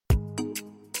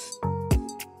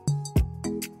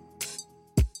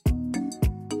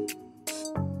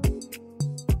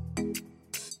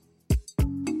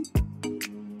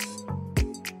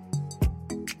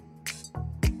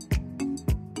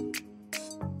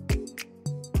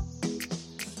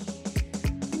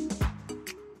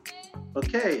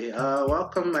Okay,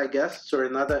 welcome, I guess, to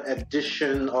another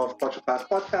edition of Culture Class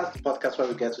Podcast, the podcast where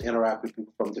we get to interact with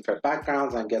people from different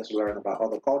backgrounds and get to learn about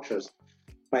other cultures.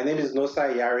 My name is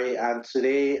Nosa Yari, and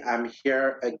today I'm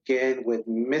here again with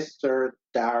Mr.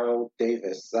 Daryl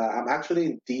Davis. I'm actually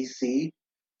in DC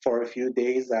for a few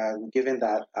days, and given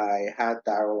that I had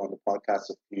Daryl on the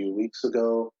podcast a few weeks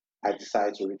ago, I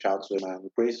decided to reach out to him, and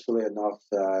gracefully enough,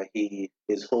 he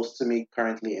is hosting me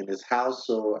currently in his house.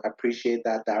 So I appreciate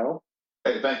that, Daryl.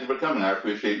 Hey, thank you for coming. I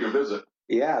appreciate your visit.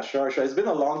 Yeah, sure, sure. It's been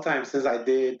a long time since I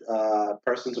did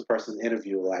person to person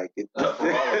interview. For all of us,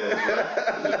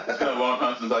 right? It's been a long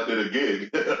time since I did a gig.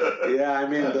 Yeah, I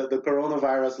mean the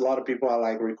coronavirus. A lot of people are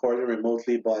like recording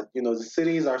remotely, but the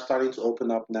cities are starting to open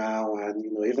up now, and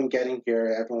even getting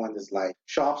here, everyone is like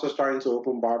shops are starting to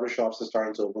open, barber shops are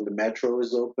starting to open, the metro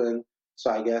is open. So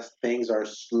I guess things are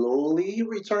slowly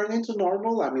returning to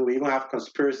normal. I mean, we even have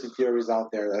conspiracy theories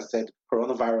out there that said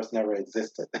coronavirus never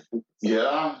existed.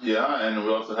 Yeah, and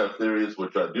we also have theories,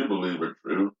 which I do believe are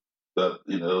true, that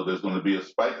there's going to be a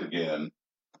spike again.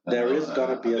 There is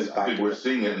going to be a I spike think we're again.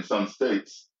 seeing it in some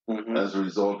states Mhm. as a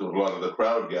result of a lot of the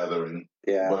crowd gathering.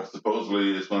 Yeah. But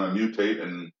supposedly it's going to mutate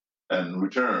and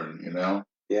return.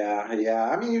 Yeah,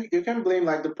 yeah. I mean, you can blame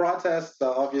like the protests.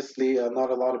 Obviously, not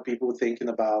a lot of people thinking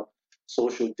about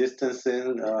social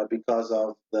distancing because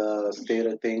of the state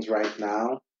of things right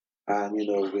now, and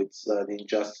with the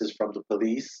injustice from the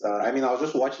police. I mean, I was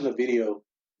just watching a video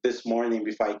this morning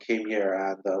before I came here,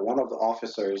 and one of the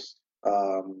officers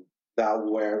that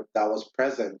was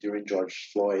present during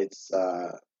George Floyd's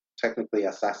technically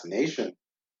assassination,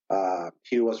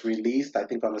 he was released, I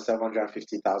think, on a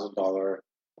 $750,000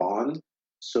 bond.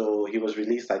 So he was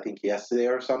released, I think, yesterday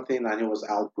or something, and he was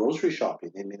out grocery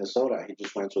shopping in Minnesota. He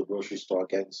just went to a grocery store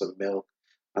getting some milk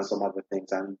and some other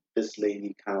things. And this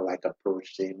lady kind of like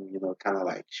approached him, kind of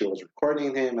like she was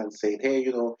recording him and saying, "Hey,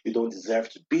 you don't deserve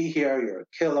to be here. You're a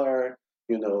killer.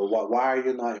 Why are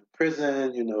you not in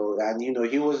prison? And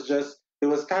he was just it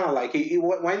was kind of like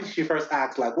when she first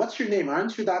asked, like, "What's your name?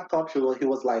 Aren't you that cop?" He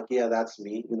was like, "Yeah, that's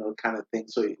me," kind of thing.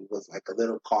 So it was like a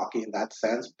little cocky in that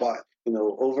sense. But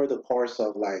over the course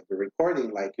of like the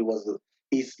recording, like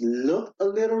he's looked a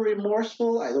little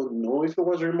remorseful. I don't know if it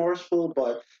was remorseful,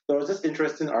 but there was this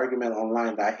interesting argument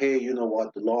online that, hey, you know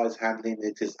what, the law is handling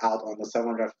it. Is out on a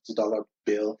 $750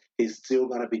 bill. He's still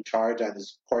gonna be charged, and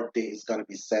his court date is gonna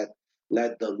be set.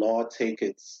 Let the law take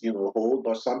its hold.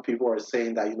 But some people are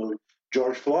saying that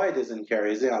George Floyd isn't here.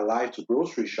 He's alive to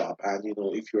grocery shop. And,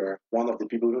 if you're one of the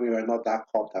people who are not that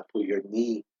cop that put your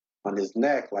knee on his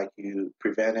neck, like you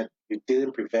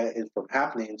didn't prevent it from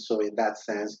happening. So in that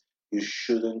sense, you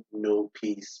shouldn't know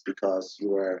peace because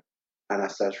you were an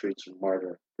accessory to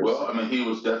murder. Well, I mean, he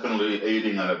was definitely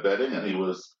aiding and abetting, and he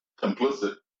was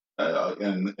complicit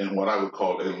in what I would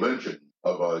call a lynching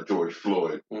of George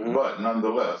Floyd. Mhm. But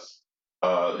nonetheless,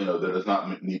 there does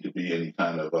not need to be any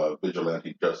kind of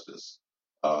vigilante justice.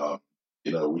 Uh,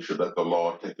 we should let the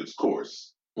law take its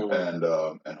course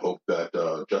Mhm. and hope that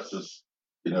justice,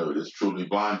 is truly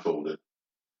blindfolded,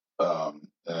 and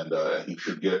he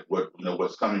should get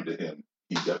what's coming to him.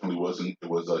 He definitely was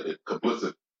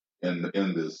complicit in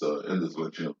this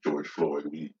lynching of George Floyd.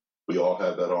 We all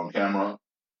had that on camera.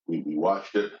 We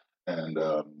watched it, and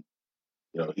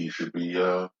he should be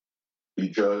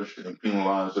judged and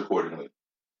penalized accordingly.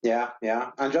 Yeah,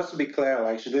 yeah. And just to be clear,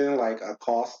 like she didn't like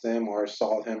accost him or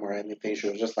assault him or anything. She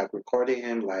was just like recording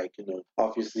him, like,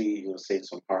 obviously, saying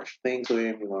some harsh things to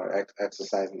him,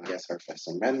 exercising, I guess, her First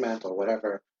Amendment or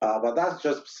whatever. But that's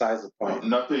just besides the point.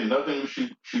 Nothing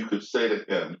she could say to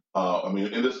him. I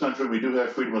mean, in this country, we do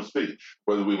have freedom of speech,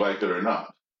 whether we like it or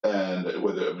not, and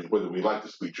whether we like the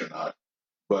speech or not.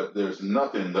 But there's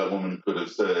nothing that woman could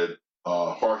have said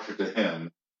harsher to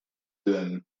him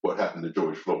than what happened to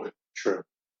George Floyd. True,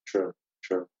 true,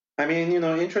 true. I mean,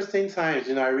 interesting times.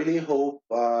 I really hope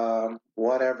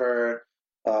whatever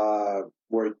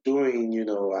we're doing,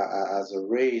 as a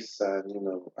race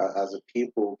and, as a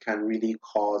people can really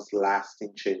cause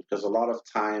lasting change. Because a lot of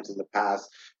times in the past,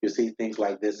 you see things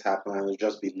like this happen and it'll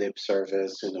just be lip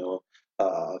service,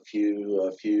 a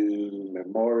few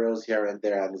memorials here and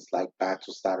there, and it's like back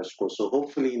to status quo. So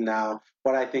hopefully now,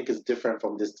 what I think is different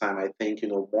from this time, I think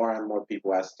more and more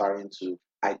people are starting to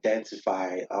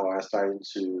identify or are starting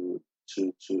to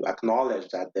acknowledge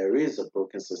that there is a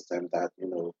broken system that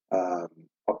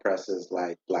oppresses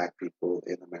like black people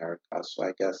in America. So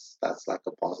I guess that's like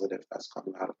a positive that's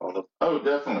coming out of all of. Oh,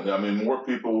 definitely. I mean, more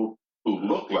people who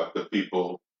look like the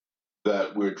people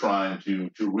that we're trying to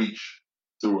reach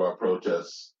through our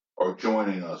protests are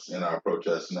joining us in our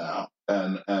protests now,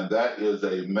 and that is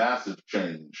a massive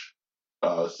change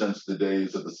since the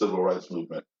days of the civil rights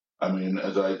movement. I mean,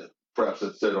 as I perhaps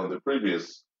had said on the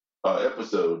previous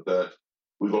episode, that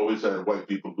we've always had white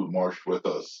people who marched with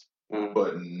us,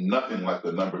 but nothing like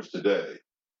the numbers today.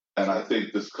 And I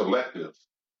think this collective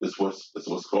is what's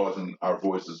causing our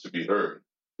voices to be heard.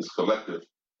 This collective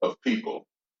of people,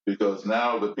 because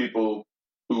now the people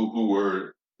who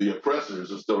were the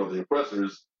oppressors or still are the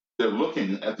oppressors, they're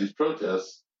looking at these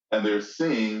protests and they're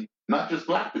seeing not just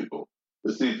black people,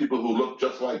 they're seeing people who look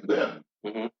just like them.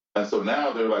 Mm-hmm. And so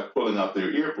now they're like pulling out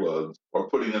their earplugs or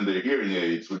putting in their hearing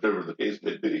aids, whichever the case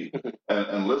may be,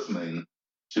 and listening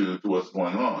to what's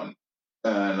going on.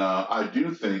 And I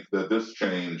do think that this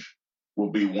change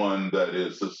will be one that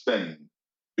is sustained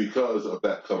because of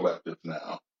that collective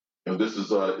now. This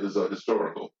is a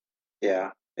historical.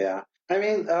 Yeah, yeah. I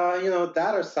mean,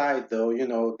 that aside,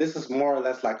 though, this is more or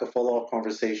less like a follow-up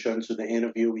conversation to the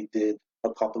interview we did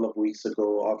a couple of weeks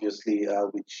ago, obviously,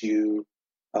 with you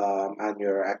and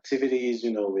your activities,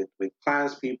 with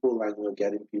clans people and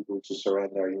getting people to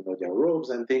surrender, their robes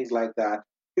and things like that.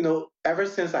 Ever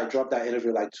since I dropped that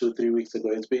interview like 2, 3 weeks ago,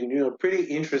 it's been, pretty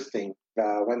interesting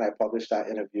when I published that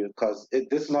interview because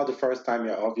this is not the first time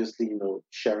you're obviously,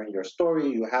 sharing your story.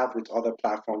 You have with other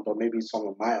platforms, but maybe some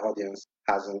of my audience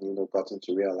hasn't, gotten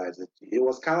to realize it. It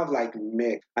was kind of like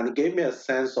mixed, and it gave me a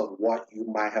sense of what you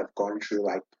might have gone through,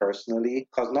 like personally,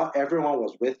 because not everyone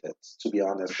was with it, to be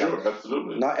honest. Sure, like,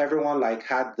 absolutely. Not everyone like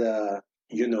had the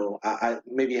I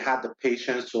maybe had the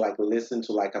patience to like listen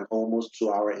to like an almost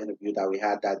 2 hour interview that we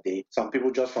had that day. Some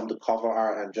people just from the cover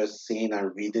art and just seeing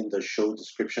and reading the show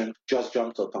description just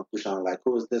jumped to a conclusion like,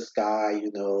 who is this guy?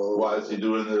 Why is he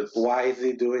doing this? Why is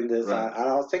he doing this? Right. And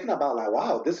I was thinking about like,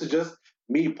 wow, this is just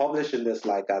me publishing this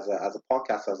like as a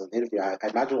podcast, as an interview. I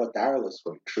imagine what Daryl is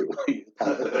going through.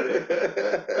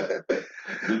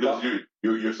 Because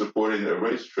you're supporting a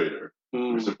race trader.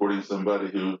 You're supporting somebody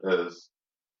who has,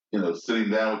 sitting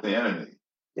down with the enemy.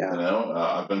 Yeah.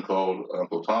 I've been called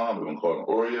Uncle Tom. I've been called an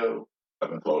Oreo. I've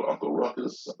been called Uncle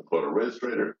Ruckus. I've been called a race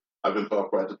trader. I've been called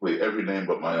practically every name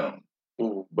but my own.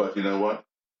 But you know what?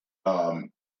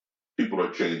 People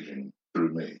are changing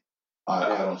through me.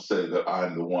 I don't say that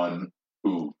I'm the one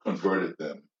who converted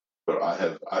them, but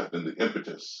I've been the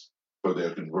impetus for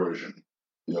their conversion.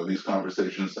 These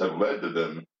conversations have led to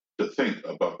them to think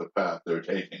about the path they're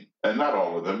taking. And not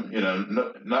all of them,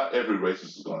 not every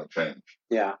racist is going to change.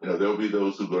 Yeah. There'll be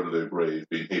those who go to their grave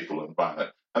being hateful and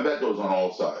violent. And that goes on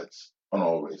all sides, on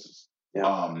all races.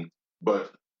 Yeah.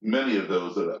 But many of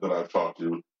those that I've talked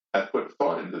to have put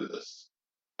thought into this.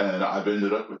 And I've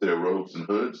ended up with their robes and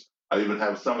hoods. I even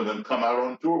have some of them come out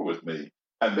on tour with me,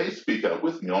 and they speak out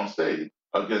with me on stage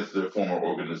against their former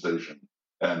organization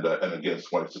and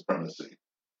against white supremacy.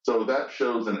 So that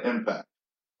shows an impact.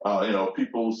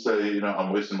 People say,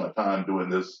 I'm wasting my time doing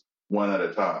this one at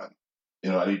a time.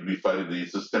 I need to be fighting the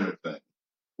systemic thing.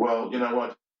 Well, you know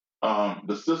what?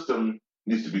 The system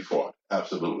needs to be fought,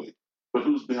 absolutely. But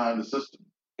who's behind the system?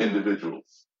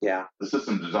 Individuals. Yeah. The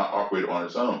system does not operate on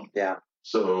its own. Yeah.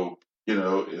 So,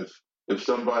 if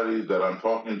somebody that I'm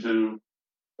talking to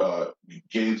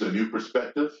gains a new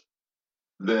perspective,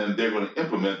 then they're going to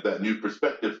implement that new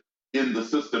perspective in the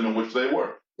system in which they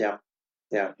work. Yeah.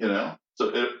 Yeah. So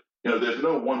there's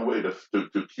no one way to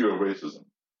cure racism.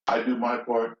 I do my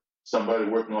part. Somebody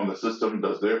working on the system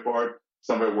does their part.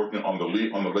 Somebody working on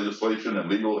the legislation and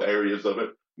legal areas of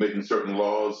it, making certain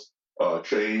laws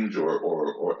change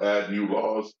or add new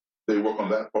laws. They work on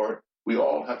that part. We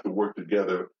all have to work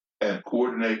together and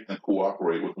coordinate and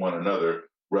cooperate with one another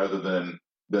rather than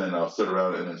sit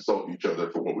around and insult each other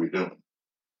for what we're doing.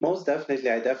 Most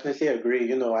definitely. I definitely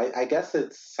agree. I guess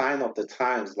it's sign of the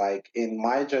times. Like in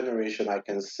my generation, I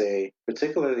can say,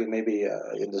 particularly maybe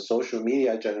in the social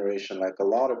media generation, like a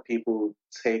lot of people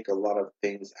take a lot of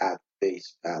things at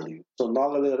face value. So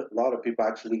not a lot of people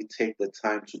actually take the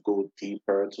time to go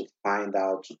deeper, to find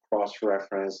out, to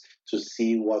cross-reference, to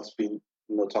see what's been,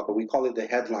 talk. We call it the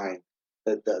headline,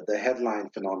 the headline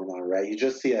phenomenon, right? You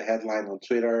just see a headline on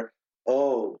Twitter.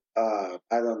 Oh, I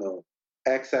don't know,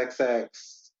 XXX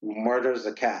murders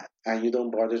a cat, and you don't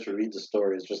bother to read the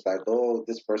story. It's just like, oh,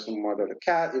 this person murdered a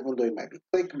cat, even though it might be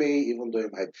clickbait, even though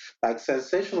it might like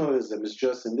sensationalism is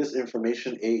just in this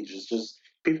information age. It's just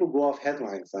people go off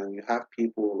headlines, and you have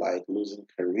people like losing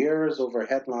careers over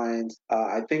headlines.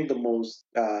 I think the most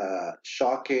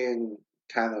shocking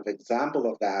kind of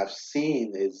example of that I've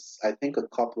seen is I think a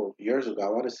couple of years ago. I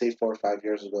want to say 4 or 5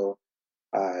 years ago.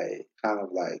 I kind of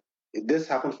like this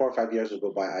happened 4 or 5 years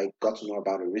ago, but I got to know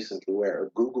about it recently where a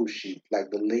Google Sheet,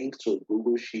 like the link to a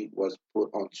Google Sheet was put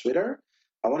on Twitter.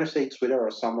 I want to say Twitter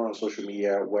or somewhere on social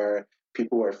media where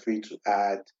people were free to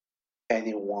add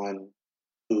anyone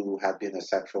who had been a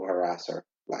sexual harasser,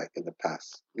 like in the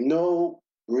past. No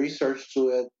research to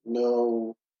it,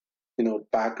 no,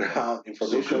 background So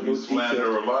information, could be no slander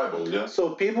details. or libel, yeah?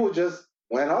 So people just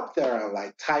went up there and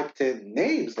like typed in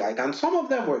names, like, and some of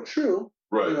them were true.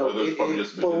 Right. It, Others it probably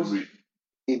just didn't exposed read.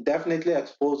 it definitely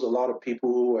exposed a lot of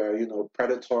people who were,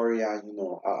 predatory and,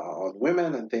 on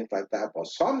women and things like that. But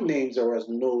some names, there was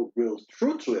no real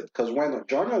truth to it. Because when a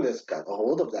journalist got a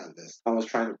hold of that list and was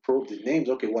trying to probe the names,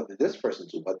 okay, what did this person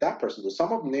do? What that person do?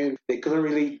 Some of the names, they couldn't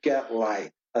really get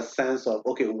like a sense of,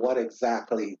 okay, what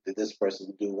exactly did this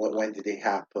person do? When did it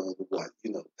happen? What,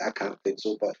 that kind of thing.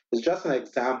 So, but it's just an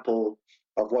example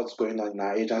of what's going on in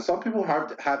our age. And some people have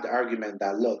the argument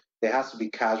that, look, there has to be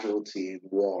casualty in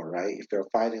war, right? If you're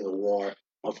fighting a war,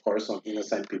 of course, some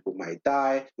innocent people might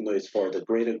die. It's for the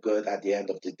greater good at the end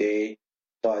of the day.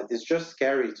 But it's just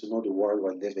scary to know the world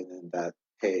we're living in, that,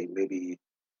 hey, maybe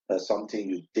something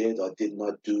you did or did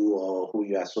not do, or who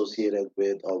you associated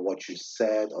with, or what you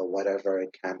said, or whatever, it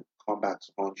can come back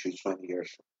to haunt you 20 years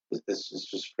from. This is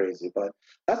just crazy. But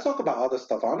let's talk about other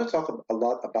stuff. I want to talk a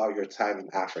lot about your time in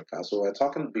Africa. So we're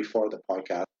talking before the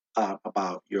podcast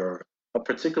about a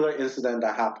particular incident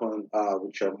that happened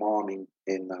with your mom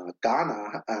in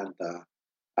Ghana, and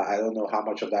I don't know how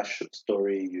much of that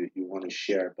story you want to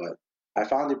share, but I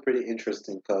found it pretty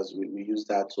interesting because we use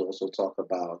that to also talk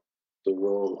about the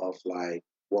role of like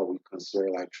what we consider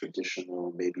like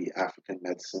traditional, maybe African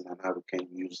medicine, and how we can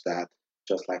use that,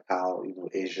 just like how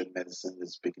Asian medicine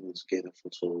is beginning to gain a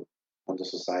foothold on the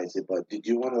society. But did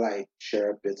you want to like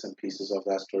share bits and pieces of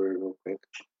that story real quick?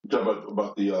 Talk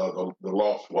about the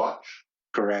lost watch.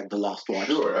 Correct, the Lost Watch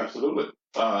Sure, story. absolutely.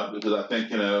 Because I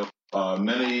think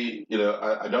many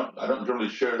I don't generally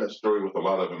share that story with a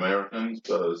lot of Americans.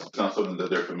 It's not something that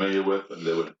they're familiar with, and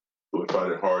they would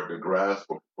find it hard to grasp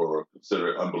or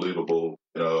consider it unbelievable.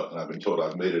 And I've been told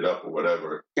I've made it up or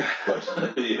whatever.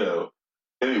 But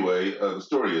anyway, the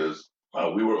story is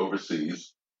we were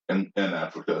overseas in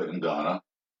Africa, in Ghana,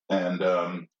 and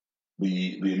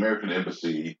the American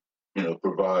embassy,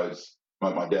 provides.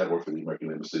 My dad worked for the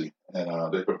American embassy,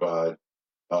 and they provide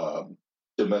um,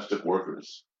 domestic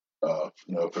workers, for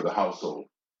the household.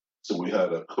 So we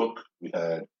had a cook,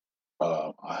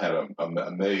 I had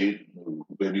a maid who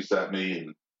babysat me,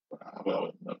 and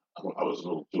well, I was a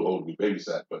little too old to be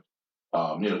babysat, but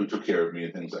who took care of me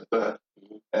and things like that,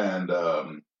 and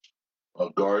a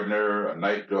gardener, a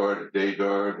night guard, a day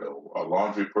guard, a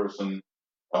laundry person,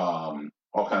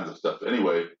 all kinds of stuff.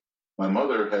 Anyway, my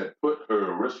mother had put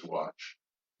her wristwatch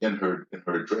in her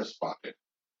dress pocket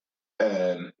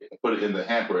and put it in the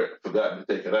hamper, forgotten to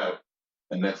take it out.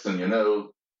 And next thing you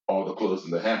know, all the clothes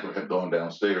in the hamper had gone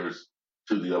downstairs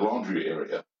to the laundry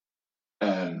area.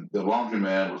 And the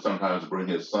laundryman would sometimes bring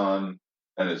his son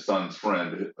and his son's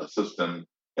friend to assist him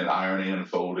in ironing and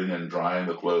folding and drying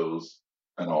the clothes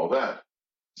and all that.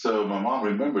 So my mom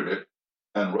remembered it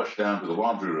and rushed down to the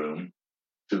laundry room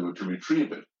to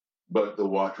retrieve it. But the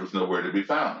watch was nowhere to be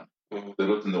found. Mhm. They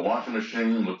looked in the washing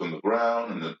machine, looked on the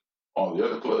ground, and all the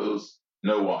other clothes,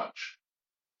 no watch.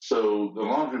 So the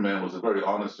laundryman was a very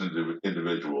honest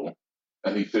individual,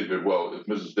 and he figured, well, if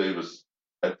Mrs. Davis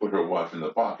had put her watch in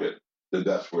the pocket, then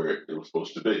that's where it was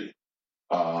supposed to be.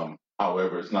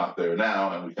 However, it's not there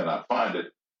now, and we cannot find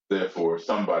it. Therefore,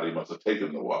 somebody must have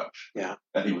taken the watch. Yeah.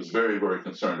 And he was very, very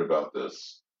concerned about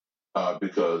this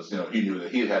because he knew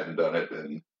that he hadn't done it,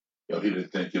 and he didn't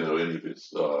think any of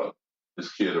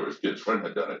his kid or his kid's friend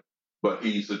had done it. But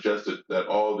he suggested that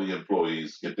all the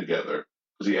employees get together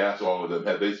because he asked all of them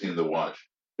had they seen the watch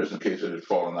just in case it had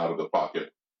fallen out of the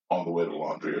pocket on the way to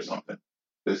laundry or something.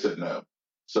 They said no.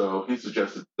 So he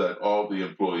suggested that all the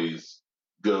employees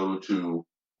go to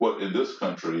what in this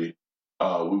country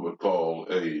we would call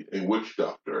a witch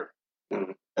doctor,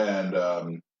 Mhm.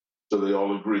 and so they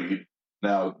all agreed.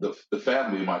 Now, the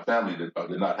family, my family, did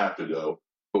not have to go,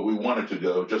 but we wanted to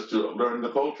go just to learn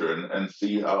the culture and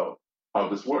see how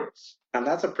this works. And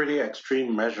that's a pretty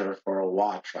extreme measure for a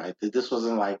watch, right? This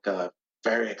wasn't like a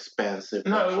very expensive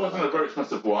No, watch. it wasn't a very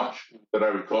expensive watch that I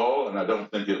recall, and I don't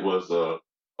think it was a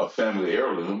family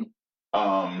heirloom.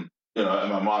 And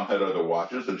my mom had other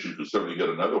watches, and she could certainly get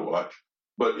another watch.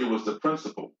 But it was the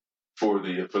principle for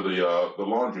the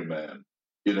laundryman.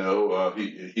 He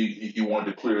wanted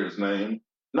to clear his name.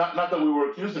 Not that we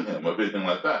were accusing him of anything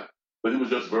like that, but he was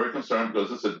just very concerned because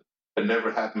this had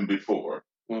never happened before.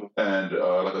 Mm. And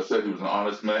like I said, he was an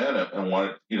honest man and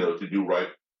wanted to do right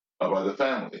by the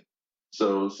family.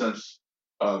 So since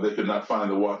they could not find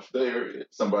the watch there,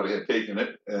 somebody had taken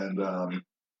it, and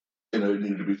it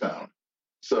needed to be found.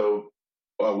 So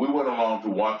we went along to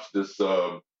watch this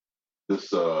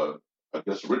I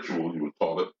guess ritual you would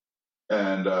call it,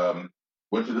 and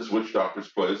went to this witch doctor's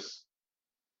place,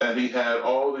 and he had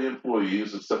all the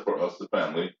employees, except for us, the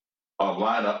family,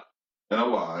 line up in a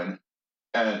line,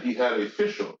 and he had a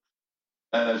fishhook.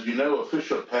 And as you know, a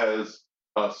fishhook has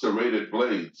serrated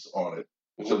blades on it,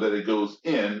 so that it goes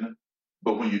in,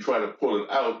 but when you try to pull it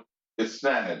out, it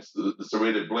snags. The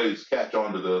serrated blades catch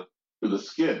onto the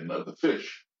skin of the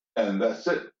fish, and that's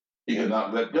it. He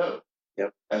cannot let go.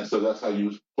 Yep. And so that's how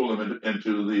you pull him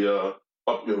into the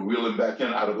reel him back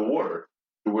in out of the water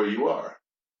to where you are.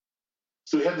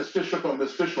 So he had this fish hook on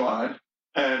this fish line,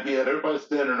 and he had everybody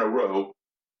stand in a row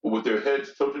with their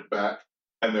heads tilted back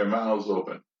and their mouths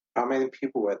open. How many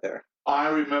people were there? I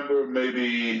remember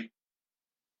maybe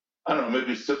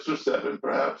 6 or 7,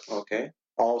 perhaps. Okay.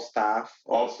 All staff?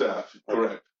 All staff,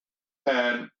 correct.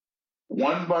 And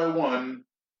one by one,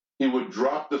 he would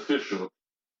drop the fish hook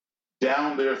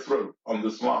down their throat on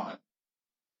this line.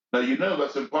 Now, you know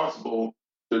that's impossible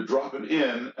to drop it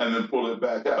in and then pull it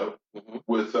back out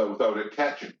without it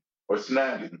catching or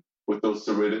snagging with those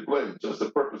serrated blades. That's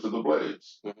the purpose of the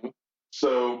blades.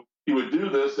 So he would do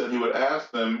this, and he would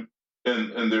ask them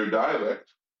in their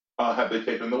dialect, had they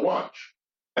taken the watch?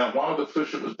 And while the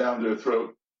fish hook was down their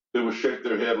throat, they would shake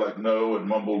their head like no and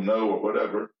mumble no or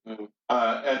whatever.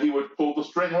 And he would pull the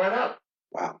string right out.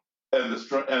 Wow. And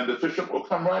the fish hook will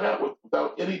come right out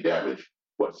without any damage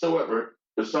whatsoever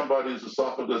to somebody's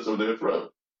esophagus or their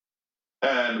throat,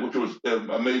 and which was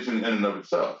amazing in and of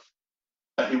itself.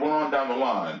 And he went on down the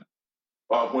line.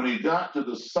 When he got to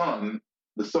the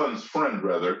son's friend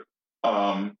rather,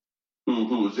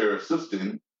 who was there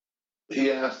assisting, he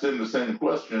asked him the same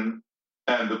question,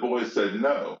 and the boy said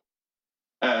no.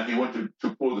 And he went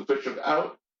to pull the fish hook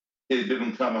out. It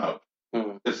didn't come out.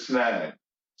 It snagged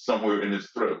somewhere in his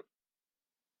throat.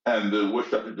 And the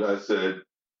witch doctor guy said,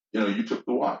 you took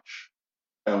the watch.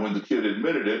 And when the kid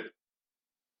admitted it,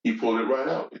 he pulled it right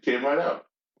out. It came right out.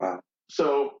 Wow.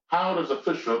 So how does a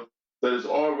fish hook that is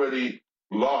already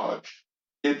lodged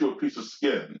into a piece of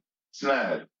skin,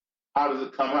 snagged, how does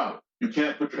it come out? You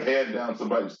can't put your hand down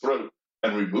somebody's throat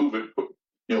and remove it,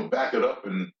 back it up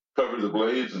and cover the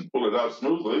blades and pull it out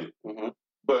smoothly.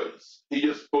 But he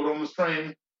just pulled on the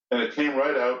string, and it came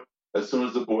right out as soon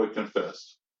as the boy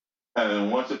confessed.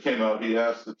 And once it came out, he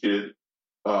asked the kid,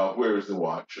 where is the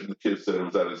watch? And the kid said it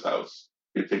was at his house.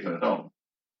 He had taken it home.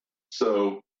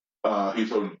 So he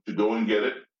told him to go and get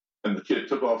it, and the kid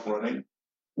took off running,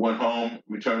 went home,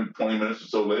 returned 20 minutes or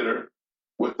so later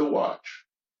with the watch.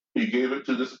 He gave it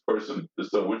to this person,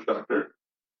 this witch doctor,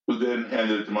 who then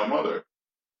handed it to my mother.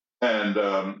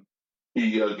 And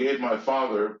he gave my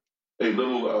father a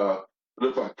little,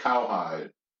 looked like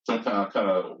cowhide, some kind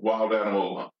of wild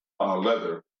animal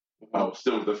leather,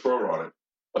 still with the fur on it,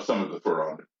 or some of the fur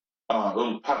on it, a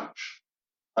little pouch.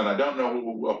 And I don't know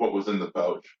what was in the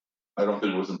pouch. I don't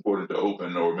think it was important to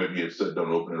open, or maybe it said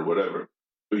don't open it or whatever.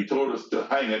 But he told us to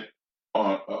hang it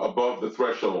above the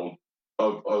threshold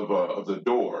of the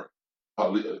door,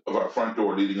 of our front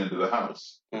door leading into the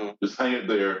house. Just hang it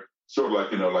there, sort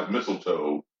of like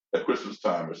mistletoe at Christmas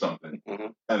time or something,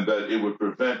 and that it would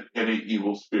prevent any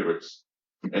evil spirits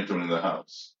from entering the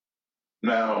house.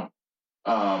 Now,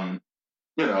 my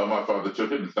father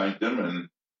took it and thanked him, and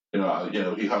he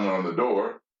hung it on the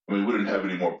door. I mean, we didn't have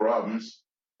any more problems.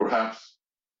 Perhaps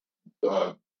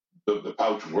the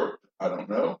pouch worked. I don't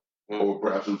know, or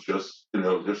perhaps it was just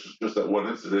that one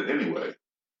incident anyway.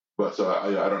 But so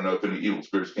I don't know if any evil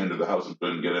spirits came to the house and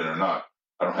couldn't get in or not.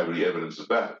 I don't have any evidence of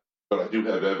that, but I do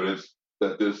have evidence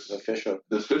that this fish hook,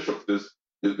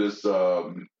 this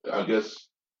I guess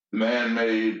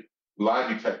man-made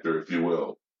lie detector, if you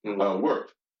will,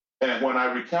 worked. And when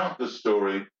I recount this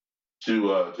story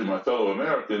to my fellow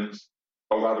Americans,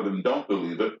 a lot of them don't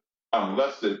believe it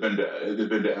unless they've been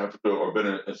to Africa or been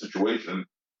in a situation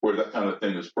where that kind of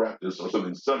thing is practiced or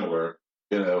something similar.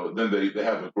 Then they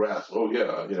have a grasp. Oh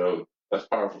yeah, that's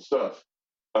powerful stuff.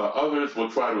 Others will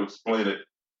try to explain it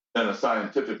in a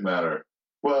scientific manner.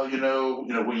 Well,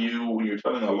 when you're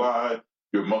telling a lie,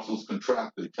 your muscles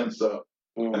contract, they tense up,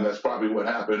 and that's probably what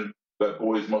happened. That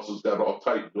boy's muscles got all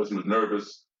tight because he was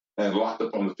nervous and locked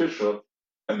up on the fish hook,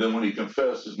 and then when he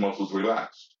confessed, his muscles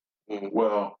relaxed.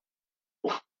 Well,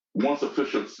 once a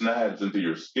fish hook snags into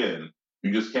your skin,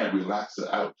 you just can't relax it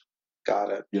out.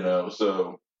 Got it.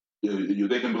 So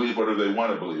they can believe whatever they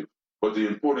want to believe, but the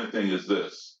important thing is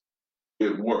this: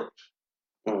 it worked,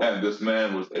 and this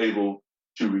man was able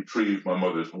to retrieve my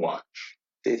mother's watch.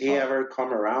 Did he ever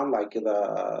come around, like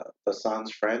the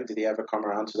son's friend? Did he ever come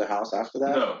around to the house after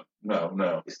that?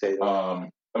 No. He stayed away.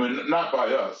 I mean, not by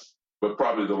us, but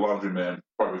probably the laundryman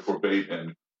probably forbade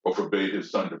him or forbade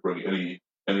his son to bring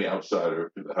any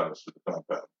outsider to the house, to the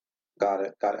compound. Got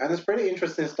it. Got it. And it's pretty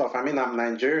interesting stuff. I mean, I'm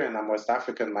Nigerian, I'm West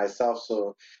African myself,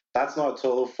 so that's not a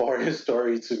total foreign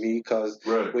story to me because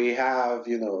Right. we have,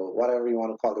 whatever you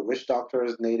want to call it, witch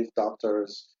doctors, native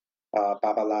doctors,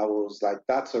 babalawos, like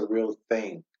that's a real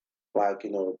thing. Like,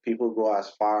 people go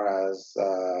as far as,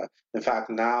 in fact,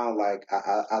 now, like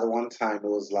at one time, it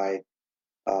was like,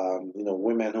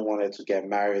 women who wanted to get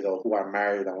married or who are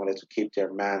married and wanted to keep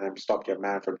their man and stop their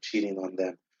man from cheating on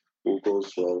them, who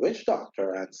goes to a witch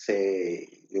doctor and say,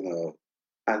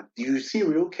 and you see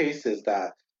real cases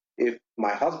that if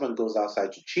my husband goes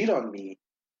outside to cheat on me,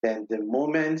 then the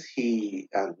moment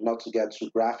and not to get too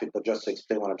graphic, but just to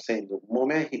explain what I'm saying, the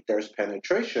moment there's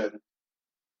penetration,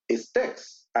 it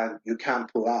sticks and you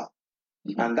can't pull out.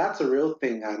 And that's a real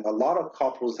thing. And a lot of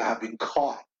couples have been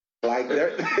caught. Like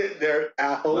they're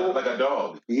at home. Like a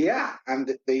dog. Yeah.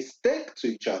 And they stick to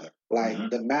each other.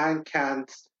 Like the man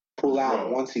can't pull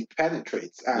out once he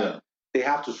penetrates. And they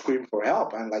have to scream for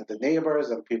help. And like the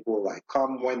neighbors and people like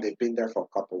come when they've been there for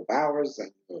a couple of hours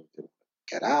and they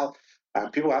get out. And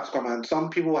people have to come, and some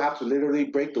people have to literally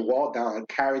break the wall down and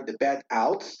carry the bed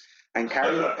out and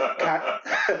carry.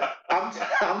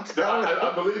 I'm telling you,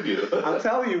 I believe you. I'm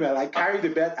telling you, man. Like carry the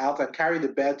bed out and carry the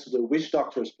bed to the witch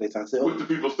doctor's place and say, with the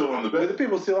people still on the bed. With the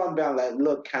people still on the bed, like,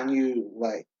 look, can you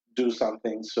like do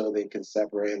something so they can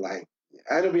separate? Like,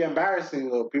 it'll be embarrassing.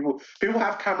 Though. People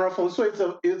have camera phones, so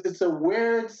it's a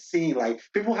weird scene. Like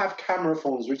people have camera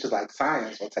phones, which is like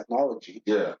science or technology.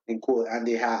 Yeah. And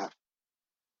they have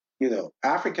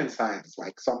African science,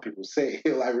 like some people say,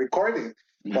 like recording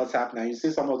what's happening. You see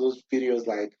some of those videos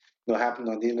like happen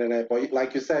on the internet, but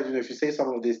like you said, if you say some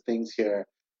of these things here,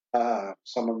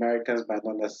 some Americans might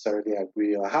not necessarily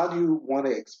agree. Or how do you want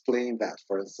to explain that?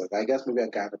 For instance, I guess maybe a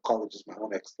gynecologist might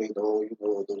want to explain,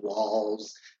 the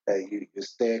walls that you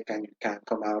stick and you can't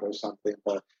come out or something.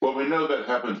 But well, we know that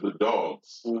happens with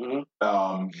dogs,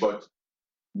 but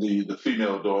the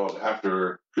female dog,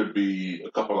 after could be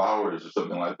a couple hours or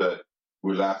something like that,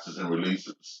 relaxes and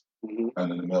releases, and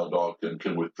then the male dog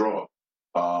can withdraw.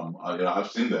 I've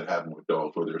seen that happen with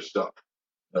dogs where they're stuck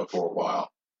for a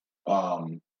while.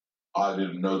 I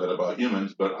didn't know that about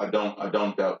humans, but I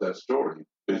don't doubt that story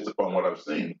based upon what I've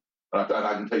seen. And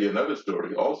I can tell you another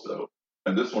story also,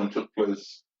 and this one took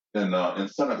place in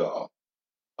Senegal.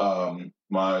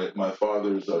 My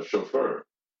father's chauffeur.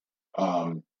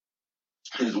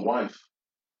 His wife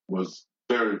was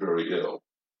very, very ill.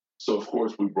 So, of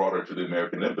course, we brought her to the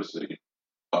American embassy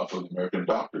for the American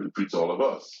doctor who treats all of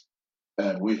us.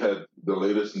 And we had the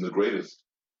latest and the greatest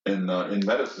in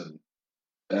medicine.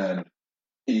 And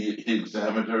he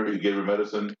examined her, he gave her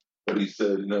medicine, but he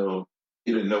said,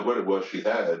 he didn't know what it was she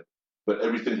had, but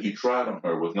everything he tried on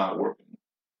her was not working.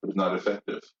 It was not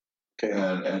effective. Okay.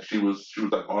 And she was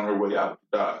like on her way out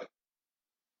to die.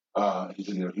 He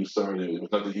said, he was sorry, there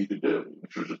was nothing he could do.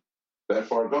 She was just that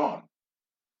far gone.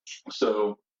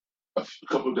 So a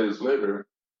couple of days later,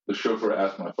 the chauffeur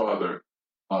asked my father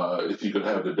if he could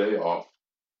have the day off,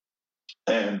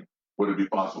 and would it be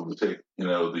possible to take,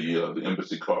 the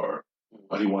embassy car.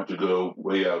 He wanted to go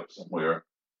way out somewhere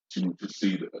to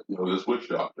see, this witch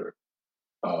doctor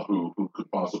who could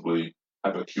possibly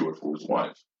have a cure for his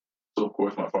wife. So of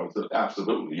course my father said,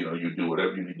 absolutely, you do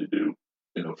whatever you need to do,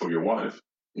 for your wife.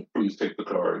 Please take the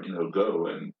car, go,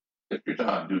 and if you're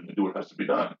done, do what has to be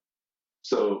done.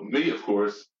 So me, of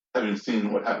course, having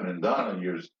seen what happened in Ghana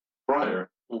years prior,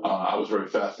 I was very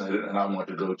fascinated, and I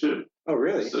wanted to go too. Oh,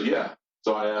 really? So yeah.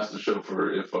 So I asked the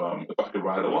chauffeur if I could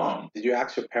ride along. Did you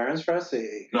ask your parents first?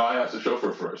 No, I asked the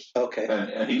chauffeur first. Okay.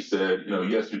 And he said,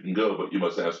 yes, you can go, but you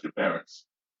must ask your parents.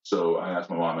 So I asked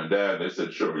my mom and dad. They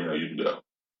said, sure, you can go.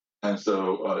 And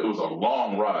so it was a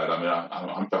long ride. I mean,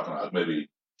 I'm talking about maybe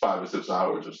 5 or 6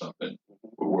 hours or something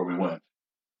where we went.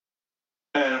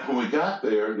 And when we got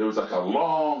there was like a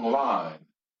long line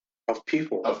of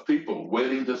people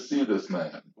waiting to see this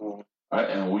man. Right?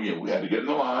 And we had to get in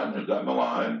the line and got in the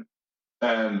line.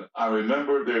 And I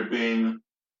remember there being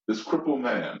this crippled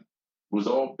man who was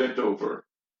all bent over,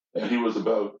 and he was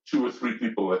about 2 or 3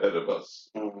 people ahead of us.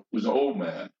 He was an old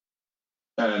man,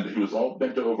 and he was all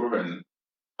bent over, and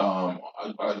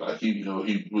he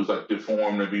was like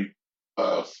deformed, maybe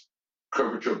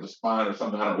curvature of the spine or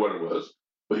something. I don't know what it was,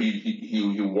 but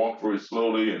he walked very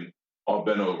slowly and all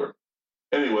bent over.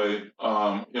 Anyway,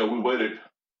 we waited.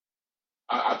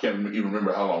 I can't even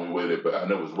remember how long we waited, but I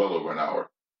know it was well over an hour.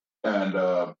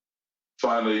 And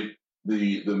finally,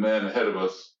 the man ahead of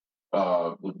us,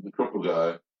 the crippled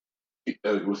guy,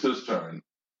 it was his turn,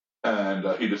 and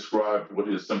he described what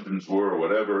his symptoms were or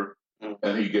whatever,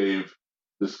 and he gave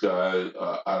this guy,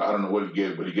 I don't know what he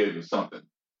gave, but he gave him something.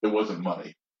 It wasn't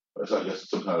money. So I guess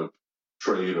some kind of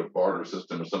trade or barter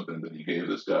system or something that he gave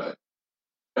this guy.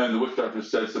 And the witch doctor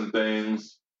said some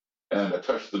things, and I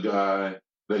touched the guy.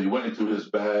 Then he went into his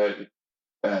bag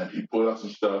and he pulled out some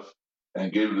stuff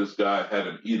and gave it to this guy, had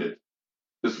him eat it.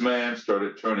 This man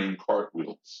started turning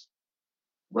cartwheels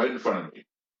right in front of me,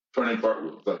 turning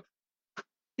cartwheels. Like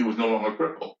he was no longer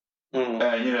crippled.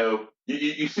 And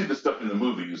you see this stuff in the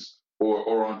movies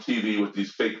or on TV with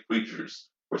these fake preachers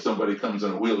where somebody comes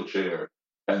in a wheelchair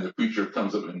and the preacher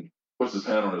comes up and puts his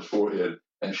hand on his forehead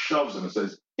and shoves him and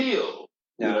says, heal,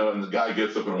 and the guy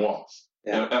gets up and walks.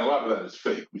 Yeah. And a lot of that is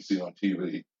fake we see on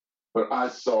TV. But I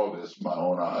saw this with my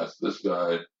own eyes. This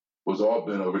guy was all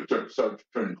bent over, started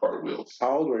turning cartwheels.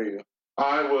 How old were you?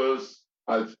 I was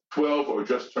 12 or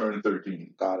just turned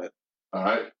 13. Got it. All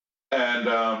right.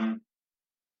 And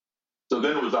so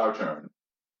then it was our turn.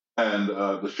 And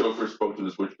the chauffeur spoke to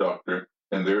this witch doctor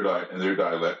in their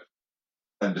dialect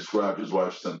and described his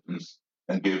wife's symptoms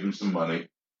and gave him some money.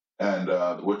 And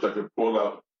the witch doctor pulled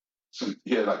out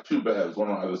he had like two bags, one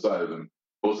on either side of him,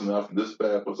 pulls them out from this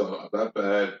bag, pulls out that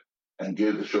bag, and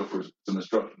gave the chauffeur some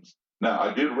instructions. Now,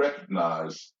 I did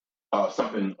recognize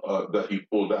something that he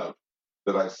pulled out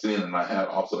that I've seen and I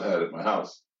also had at my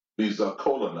house. These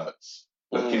cola nuts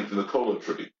that came from the cola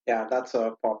tree. Yeah, that's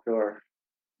a popular.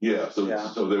 Yeah, so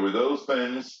there were those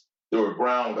things. They were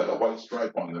brown with like a white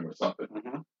stripe on them or something.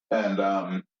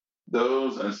 And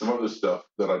those and some other stuff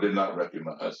that I did not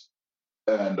recognize.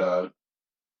 And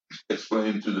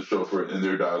explained to the chauffeur in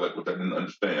their dialect, which I didn't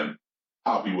understand,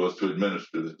 how he was to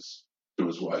administer this to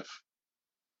his wife.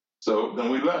 So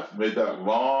then we left, made that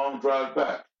long drive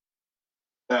back.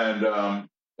 And I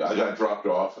got dropped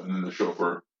off, and then the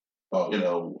chauffeur,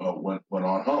 went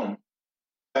on home.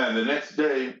 And the next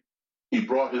day, he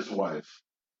brought his wife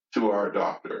to our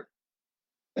doctor,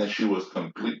 and she was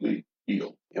completely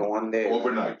healed. In one day.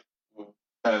 Overnight.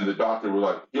 And the doctor was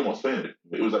like, he almost fainted.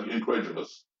 It was like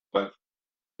incredulous. Like,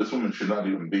 this woman should not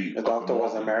even be. The doctor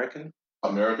was American?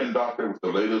 American doctor with the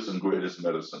latest and greatest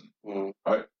medicine.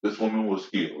 Right? This woman was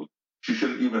healed. She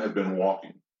shouldn't even have been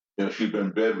walking. She'd been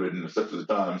bedridden at such a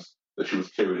times that she was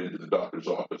carried into the doctor's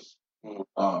office.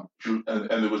 And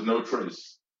there was no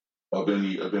trace of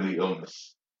any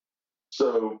illness.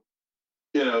 So,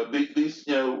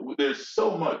 there's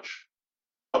so much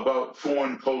about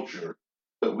foreign culture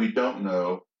that we don't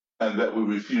know and that we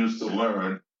refuse to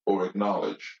learn or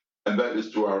acknowledge. And that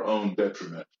is to our own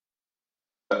detriment.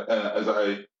 As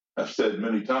I have said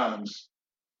many times,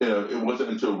 it wasn't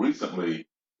until recently,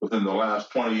 within the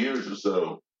last 20 years or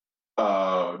so,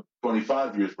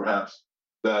 25 years perhaps,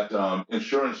 that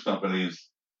insurance companies,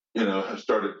 have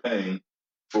started paying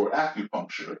for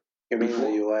acupuncture. You mean in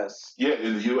the U.S.? Yeah,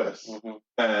 in the U.S.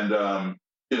 And,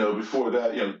 before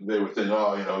that, they were saying,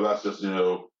 that's just,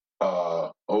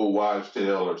 old wives'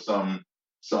 tale or some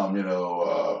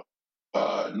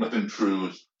nothing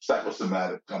true,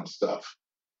 psychosomatic kind of stuff.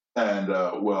 And,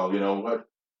 well, you know what?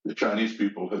 The Chinese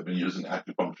people have been using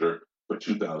acupuncture for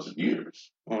 2,000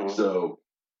 years. So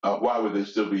why would they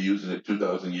still be using it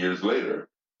 2,000 years later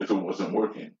if it wasn't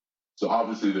working? So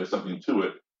obviously there's something to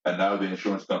it. And now the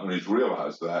insurance companies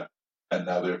realize that, and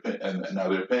now they're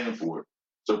paying for it.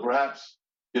 So perhaps,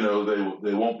 they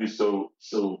won't be so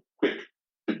quick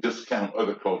to discount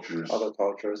other cultures. Other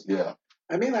cultures. Yeah.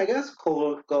 I mean, I guess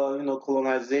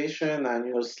colonization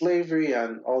and slavery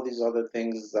and all these other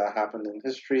things that happened in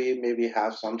history maybe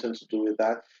have something to do with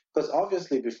that. Because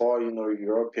obviously, before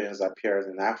Europeans appeared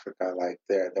in Africa, like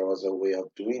there was a way of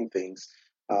doing things.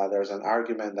 There's an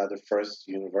argument that the first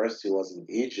university was in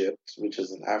Egypt, which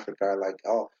is in Africa. Like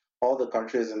all the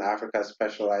countries in Africa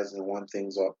specialize in one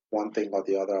thing or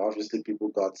the other. Obviously, people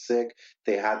got sick.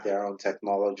 They had their own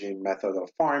technology, method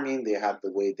of farming. They had the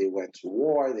way they went to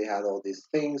war. They had all these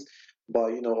things.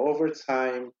 But over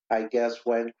time, I guess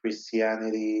when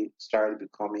Christianity started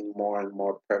becoming more and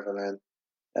more prevalent,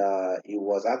 it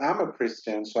was. And I'm a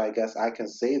Christian, so I guess I can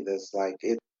say this. Like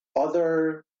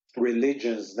other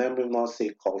religions, let me not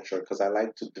say culture, because I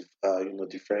like to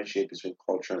differentiate between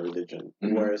culture and religion,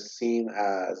 were seen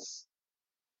as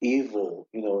evil.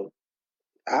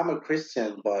 I'm a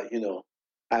Christian, but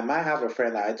I might have a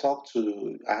friend I had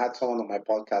someone on my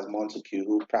podcast, Montague,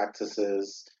 who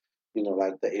practices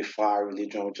like the Ifa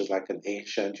religion, which is like an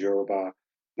ancient Yoruba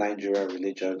Nigerian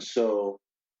religion. So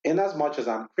in as much as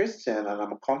I'm Christian and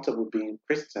I'm comfortable being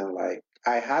Christian, like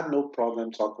I had no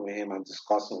problem talking with him and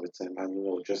discussing with him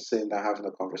and just sitting there having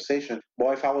a conversation.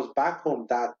 But if I was back home,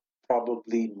 that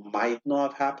probably might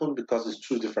not have happened because it's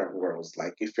two different worlds.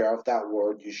 Like if you're of that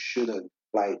world, you shouldn't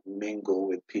like mingle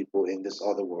with people in this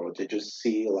other world. They just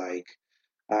see like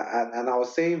And I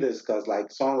was saying this because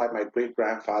like someone like my great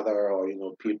grandfather or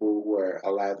people who were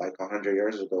alive like 100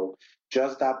 years ago,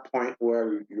 just that point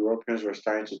where Europeans were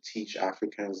starting to teach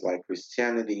Africans like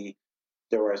Christianity,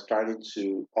 they were starting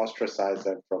to ostracize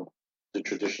them from the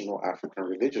traditional African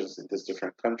religions in these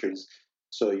different countries.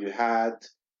 So you had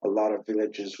a lot of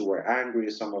villages who were angry.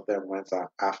 Some of them went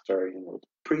after, the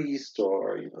priest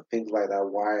or, things like that.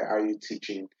 Why are you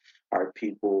teaching our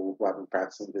people who have been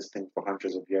practicing this thing for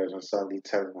hundreds of years and suddenly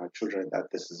telling our children that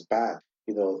this is bad?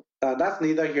 That's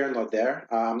neither here nor there.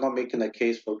 I'm not making a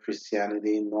case for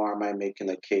Christianity, nor am I making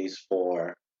a case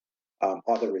for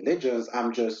other religions.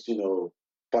 I'm just,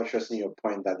 buttressing your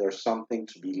point that there's something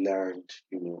to be learned,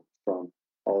 from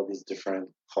all these different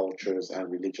cultures and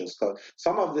religions. Because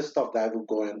some of this stuff that will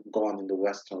go on in the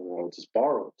Western world is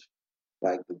borrowed.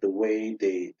 Like the way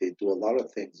they do a lot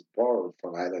of things borrowed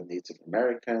from either Native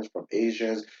Americans, from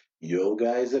Asians.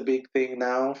 Yoga is a big thing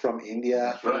now from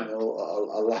India. That's right. A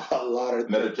lot of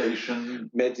Meditation.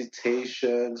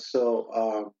 Meditation.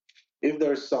 So if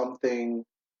there's something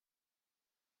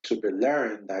to be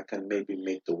learned that can maybe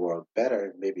make the world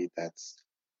better, maybe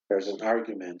there's an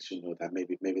argument, that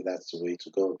maybe that's the way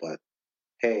to go. But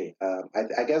hey,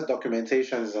 I guess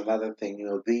documentation is another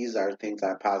thing. These are things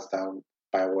that pass down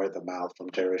by word of mouth from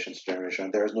generation to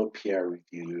generation. There's no peer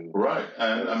review. Right.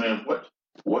 And I mean,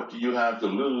 what do you have to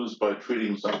lose by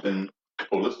treating something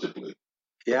holistically?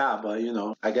 Yeah, but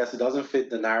I guess it doesn't fit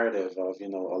the narrative of a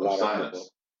lot of people.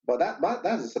 But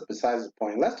that is besides the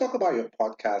point. Let's talk about your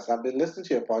podcast. I've been listening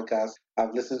to your podcast.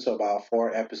 I've listened to about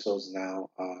 4 episodes now.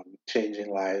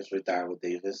 Changing Lives with Daryl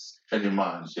Davis. Changing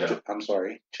Minds, yeah. I'm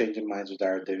sorry, Changing Minds with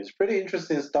Daryl Davis. Pretty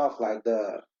interesting stuff. Like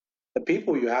the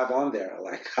people you have on there.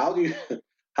 Like how do you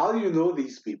how do you know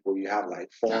these people? You have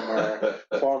like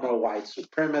former white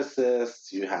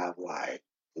supremacists. You have like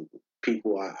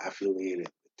people are affiliated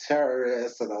with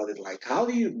terrorists and all this. Like how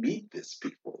do you meet these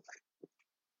people?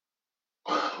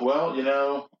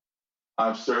 Well,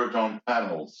 I've served on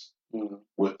panels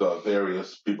with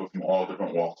various people from all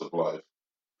different walks of life,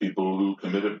 people who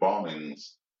committed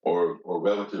bombings or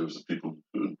relatives of people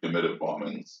who committed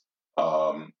bombings.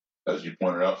 As you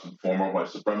pointed out, some former white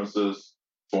supremacists,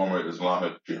 former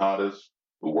Islamic jihadists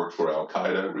who worked for Al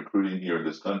Qaeda recruiting here in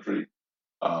this country,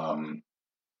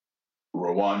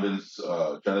 Rwandans,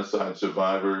 genocide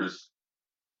survivors,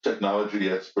 technology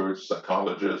experts,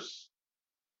 psychologists,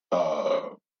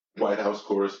 White House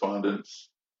correspondents,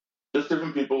 just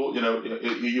different people.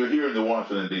 You're here in the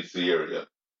Washington, D.C. area,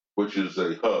 which is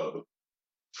a hub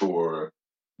for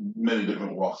many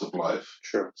different walks of life.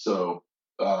 Sure. So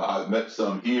I've met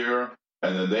some here,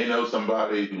 and then they know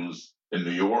somebody who's in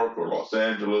New York or Los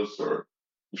Angeles or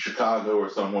Chicago or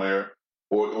somewhere,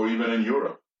 or even in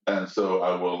Europe. And so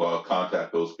I will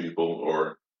contact those people,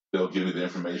 or they'll give me the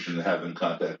information and have them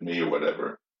contact me or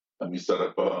whatever. And we set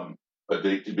up a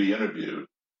date to be interviewed.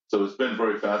 So it's been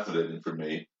very fascinating for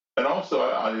me. And also,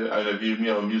 I interview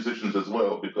musicians as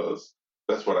well, because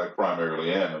that's what I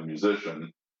primarily am, a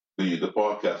musician. The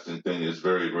podcasting thing is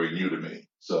very, very new to me.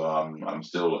 So I'm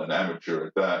still an amateur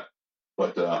at that.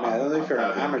 But I don't know if you're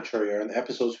an amateur. You're on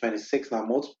episode 26 now.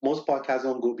 Most podcasts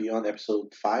don't go beyond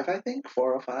episode 5, I think,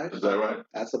 4 or 5. Is that right?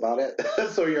 That's about it.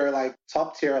 So you're like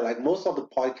top tier. Like most of the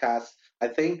podcasts, I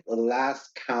think the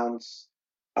last counts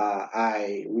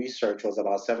I researched was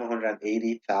about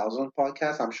 780,000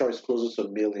 podcasts. I'm sure it's closer to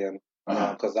a million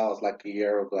now because that was like a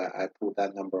year ago. I pulled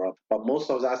that number up. But most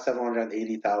of that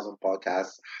 780,000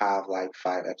 podcasts have like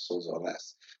 5 episodes or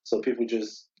less. So people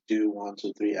just do 1,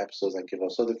 2, 3 episodes and give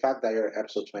up. So the fact that you're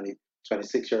episode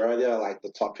 26, you're already like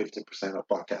the top 50% of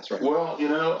podcasts, right? Well,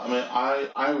 I mean,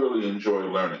 I really enjoy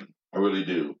learning. I really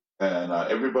do. And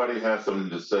everybody has something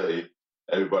to say.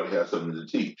 Everybody has something to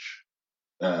teach.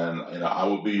 And, I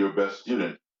will be your best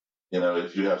student,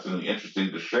 if you have something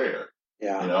interesting to share.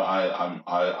 Yeah.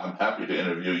 I'm happy to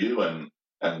interview you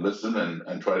and listen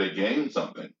and try to gain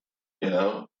something,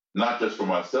 not just for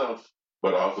myself,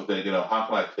 but I also think, how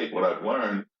can I take what I've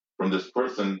learned from this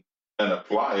person and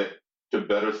apply it to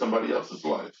better somebody else's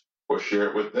life, or share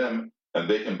it with them, and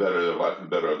they can better their life and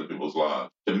better other people's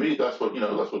lives. To me, that's what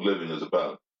living is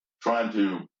about. Trying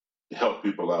to help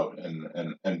people out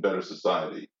and better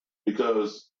society.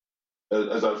 Because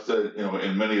as I've said,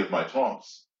 in many of my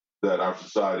talks, that our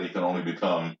society can only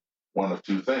become one of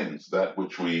two things: that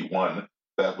which we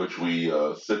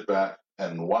sit back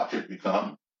and watch it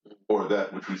become, or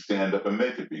that which we stand up and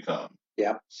make it become.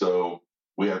 Yeah. So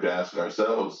we have to ask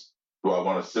ourselves, do I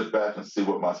want to sit back and see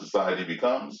what my society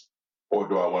becomes, or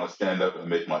do I want to stand up and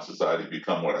make my society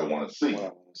become what I want to see?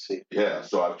 Yeah,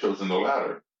 so I've chosen the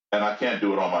latter. And I can't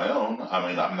do it on my own. I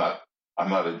mean, I'm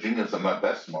not a genius, I'm not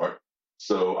that smart.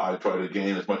 So I try to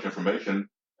gain as much information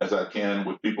as I can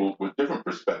with people with different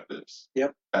perspectives,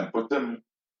 Yep. and put them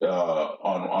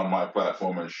on my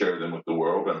platform and share them with the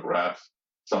world, and perhaps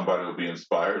somebody will be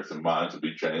inspired, some minds will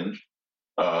be changed,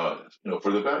 for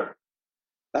the better.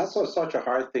 That's such a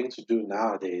hard thing to do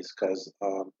nowadays because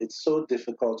it's so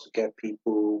difficult to get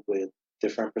people with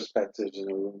different perspectives in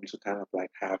a room to kind of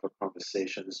like have a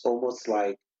conversation. It's almost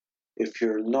like if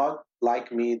you're not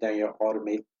like me, then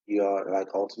you're like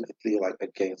ultimately like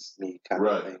against me kind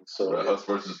of Right. thing. So Right. Us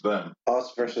versus them.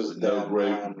 us versus No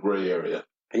them. gray area.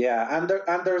 Yeah,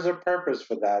 and there's a purpose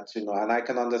for that, and I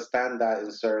can understand that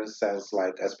in certain sense,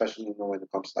 like especially when it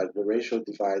comes to like the racial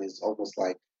divide is almost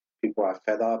like people are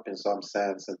fed up in some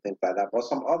sense and things like that. But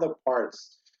some other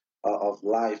parts of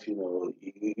life,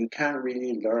 you can't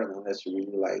really learn unless you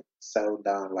really like settle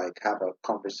down, like have a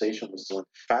conversation with someone,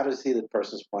 try to see the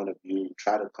person's point of view,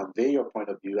 try to convey your point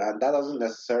of view, and that doesn't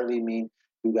necessarily mean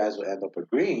you guys will end up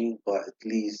agreeing, but at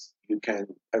least you can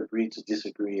agree to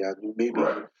disagree, and maybe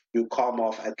Right. you come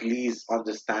off at least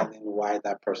understanding why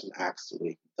that person acts the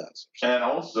way he does. And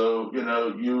also,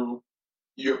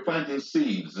 you're planting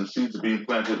seeds, and seeds are being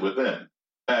planted within.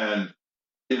 And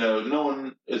no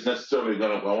one is necessarily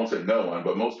going to. I won't say no one,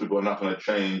 but most people are not going to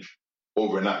change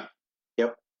overnight.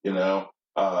 Yep.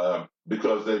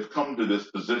 Because they've come to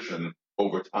this position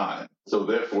over time. So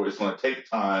therefore, it's going to take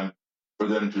time for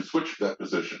them to switch that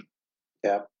position.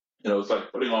 Yeah. It's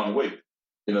like putting on weight.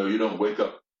 You don't wake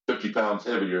up 50 pounds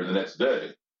heavier the next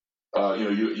day.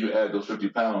 You add those 50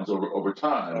 pounds over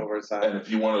time. Over time. And if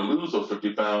you want to lose those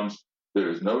 50 pounds, there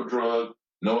is no drug,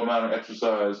 no amount of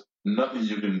exercise, nothing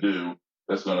you can do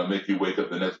that's going to make you wake up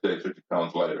the next day 50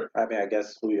 pounds lighter. I mean, I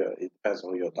guess it depends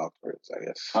on who your doctor is, I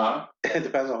guess. Huh? It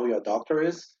depends on who your doctor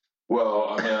is. Well,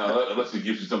 I mean, unless he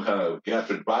gives you some kind of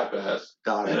gastric bypass,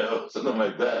 Got it. Something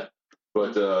like that.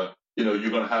 But, you're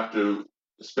going to have to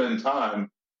spend time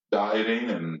dieting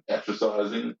and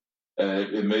exercising.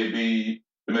 And it may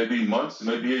be months, it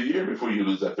may be a year before you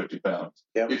lose that 50 pounds,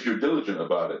 Yep. if you're diligent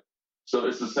about it. So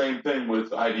it's the same thing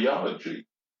with ideology.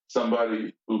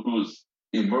 Somebody who's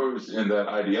immersed in that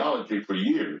ideology for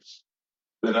years,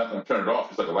 they're not going to turn it off.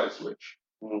 It's like a light switch.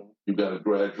 Mm. You've got to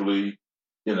gradually,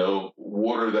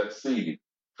 water that seed,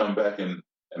 come back and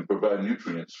provide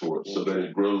nutrients for it so that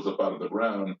it grows up out of the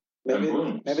ground and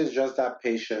blooms. Maybe it's just that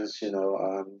patience,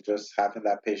 just having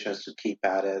that patience to keep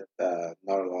at it.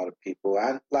 Not a lot of people,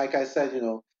 and like I said,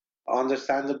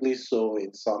 understandably so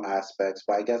in some aspects,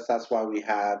 but I guess that's why we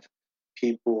have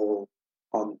people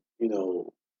on,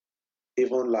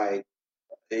 even like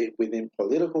within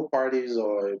political parties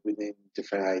or within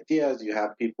different ideas, you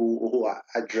have people who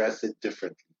address it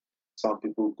differently. Some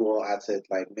people go at it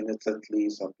like militantly,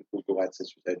 some people go at it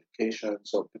with education,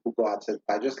 some people go at it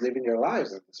by just living their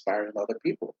lives and inspiring other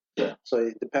people. Yeah. So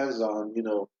it depends on,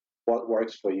 what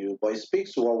works for you. But it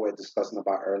speaks to what we are discussing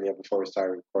about earlier before we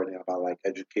started recording about like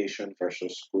education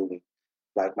versus schooling.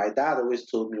 Like my dad always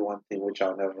told me one thing which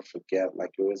I'll never forget.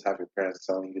 Like you always have your parents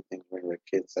telling you things when you were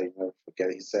kids that you never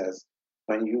forget. He says,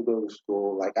 when you go to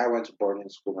school, like I went to boarding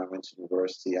school, I went to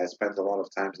university, I spent a lot of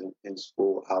times in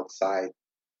school outside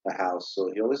the house.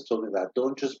 So he always told me that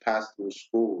don't just pass through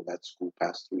school, let school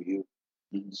pass through you.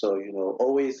 Mm-hmm. So,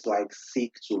 always like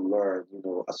seek to learn,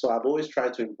 So I've always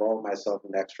tried to involve myself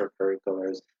in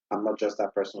extracurriculars. I'm not just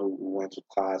that person who went to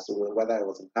class, whether I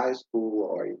was in high school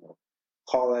or,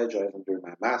 college or even during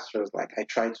my master's, like I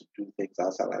try to do things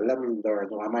outside. Like, let me learn.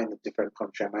 Am I in a different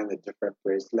country? Am I in a different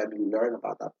place? Let me learn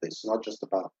about that place. It's not just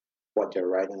about what you're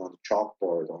writing on the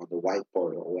chalkboard or on the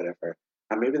whiteboard or whatever.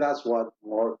 And maybe that's what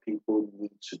more people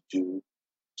need to do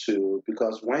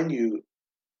because when you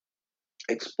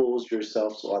expose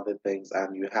yourself to other things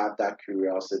and you have that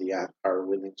curiosity and are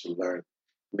willing to learn,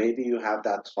 maybe you have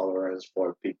that tolerance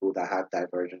for people that have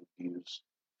divergent views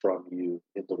from you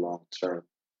in the long term.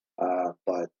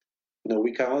 But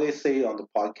we can only say on the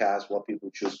podcast what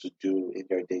people choose to do in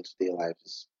their day-to-day life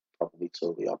is probably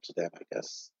totally up to them, I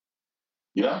guess.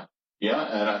 Yeah, yeah,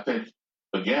 and I think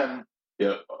again,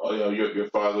 yeah, your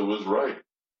father was right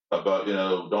about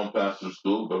don't pass through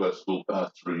school, but let school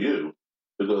pass through you,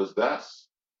 because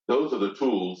those are the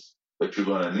tools that you're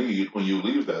going to need when you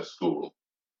leave that school.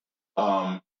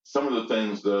 Some of the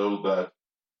things though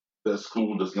that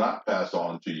school does not pass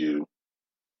on to you,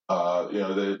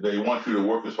 they want you to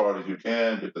work as hard as you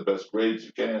can, get the best grades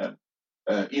you can,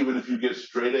 and even if you get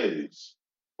straight A's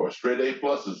or straight A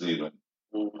pluses even.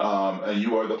 And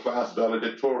you are the class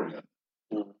valedictorian.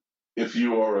 Mm. If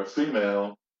you are a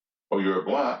female or you're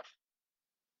black,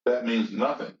 that means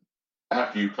nothing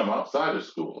after you come outside of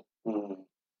school. Mm.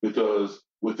 Because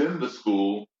within the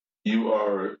school, you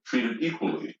are treated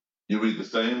equally. You read the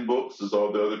same books as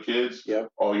all the other kids. Yep.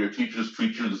 All your teachers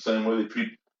treat you the same way they treat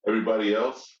everybody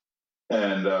else,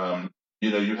 and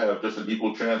you have just an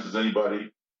equal chance as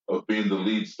anybody of being the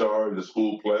lead star in the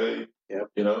school play. Yep.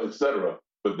 Etc.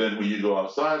 But then when you go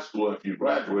outside school after you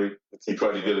graduate, you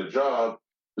try to get a job.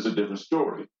 It's a different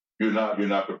story. You're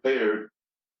not prepared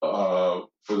for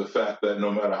the fact that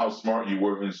no matter how smart you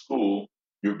were in school,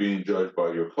 you're being judged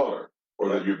by your color, or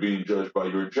that you're being judged by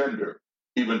your gender.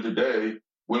 Even today,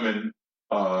 women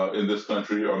in this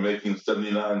country are making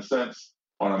 79 cents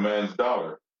on a man's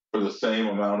dollar for the same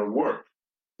amount of work.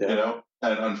 And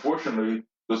unfortunately,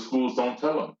 the schools don't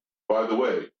tell them. By the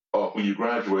way, when you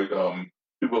graduate,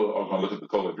 people are going to look at the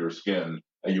color of your skin,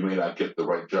 and you may not get the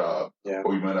right job,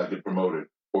 or you may not get promoted,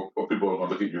 or people are going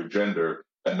to look at your gender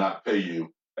and not pay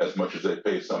you as much as they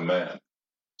pay some man.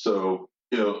 So,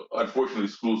 unfortunately,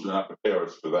 schools do not prepare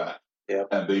us for that.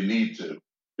 And they need to,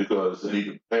 because they need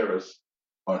to prepare us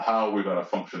on how we're going to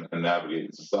function and navigate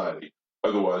in society.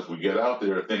 Otherwise, we get out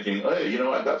there thinking, hey,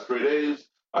 I got straight A's,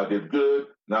 I did good,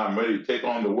 now I'm ready to take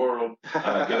on the world, and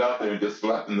I get out there and get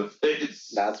slapped in the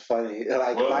face. That's funny. It's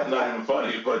not even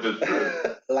funny, but it's true.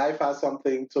 Life has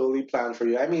something totally planned for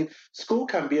you. I mean, school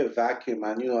can be a vacuum,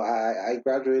 and I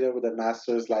graduated with a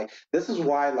master's. This is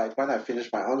why, when I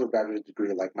finished my undergraduate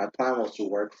degree, my plan was to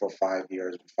work for 5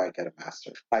 years before I get a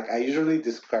master's. I usually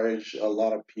discourage a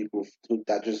lot of people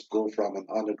that just go from an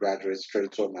undergraduate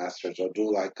straight to a master's, or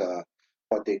do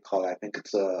what they call, I think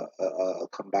it's a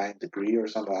combined degree or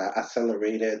something,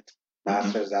 accelerated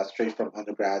master's. That's straight from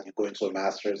undergrad, you go into a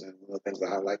master's, and things like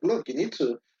that. Look, you need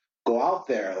to go out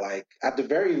there. At the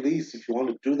very least, if you want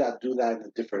to do that in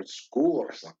a different school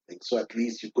or something. So at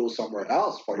least you go somewhere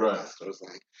else for your master's.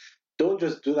 Don't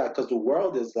just do that, because the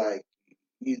world is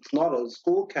it's not a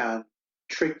school can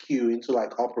trick you into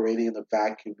operating in a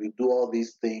vacuum. You do all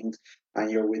these things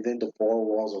and you're within the four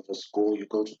walls of a school. You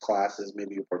go to classes,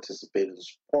 maybe you participate in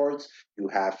sports, you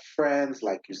have friends,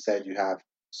 like you said, you have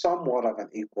somewhat of an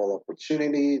equal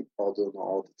opportunity, although not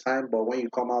all the time. But when you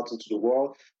come out into the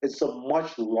world, it's a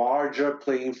much larger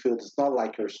playing field. It's not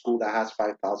like your school that has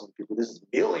 5,000 people. This is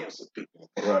millions of people.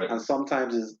 Right. And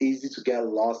sometimes it's easy to get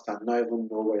lost and not even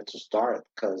know where to start,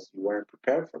 because you weren't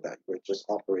prepared for that. You were just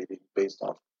operating based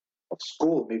off of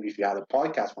school. Maybe if you had a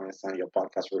podcast, for instance, your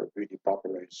podcast were really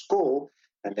popular in school,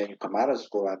 and then you come out of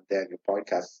school and then your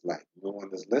podcast, no one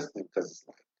is listening, because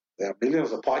there are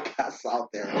millions of podcasts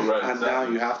out there, and now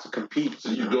you have to compete. So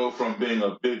you go from being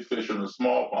a big fish in a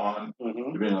small pond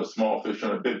to being a small fish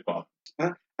in a big pond.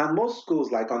 And most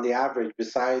schools, on the average,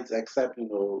 except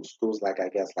schools I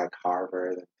guess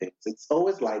Harvard and things, it's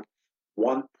always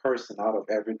one person out of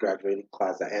every graduating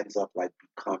class that ends up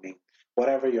becoming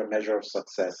whatever your measure of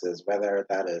success is, whether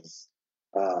that is,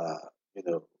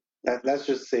 let's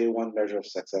just say one measure of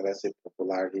success, let's say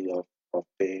popularity of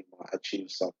fame, or achieve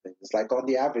something. It's on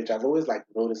the average, I've always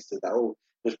noticed it that,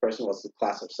 this person was the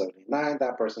class of 79,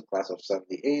 that person class of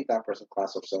 78, that person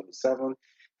class of 77.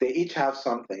 They each have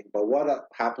something, but what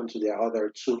happened to their other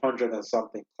 200 and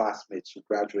something classmates who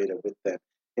graduated with them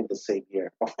in the same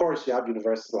year? Of course, you have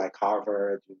universities like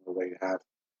Harvard, where you have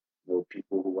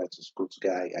people who went to school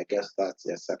together. I guess that's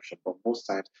the exception, but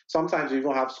sometimes you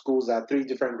even have schools that 3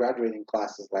 different graduating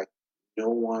classes, no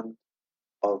one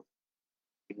of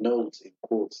notes in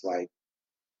quotes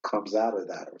comes out of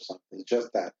that or something. It's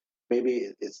just that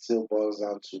maybe it still boils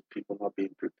down to people not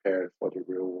being prepared for the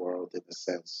real world, in a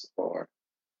sense, or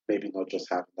maybe not just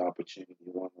having the opportunity,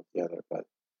 one or the other.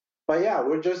 But yeah,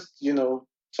 we're just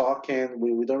talking.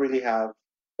 We don't really have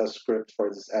a script for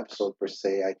this episode per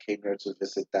se. I came here to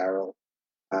visit Daryl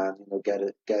and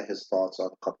get his thoughts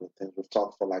on a couple of things. We've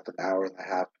talked for an hour and a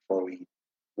half before we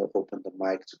open the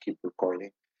mic to keep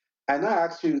recording. I know I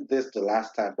asked you this the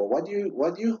last time, but what do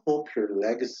you hope your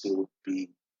legacy would be?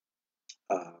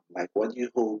 What do you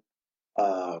hope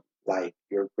your great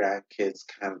grandkids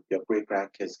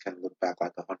can look back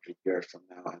 100 years from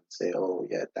now and say, oh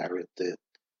yeah, Daryl did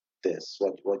this.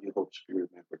 What do you hope to be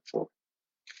remembered for?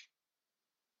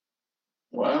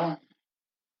 Well,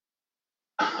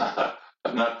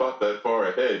 I've not thought that far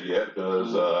ahead yet,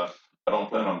 because I don't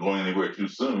plan on going anywhere too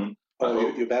soon.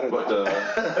 You better but,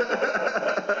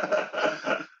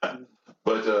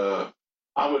 but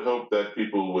I would hope that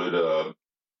people would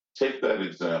take that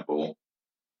example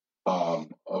of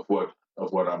what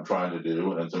I'm trying to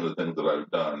do and some of the things that I've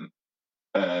done,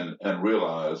 and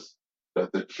realize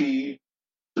that the key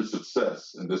to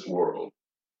success in this world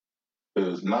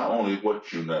is not only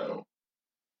what you know,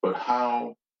 but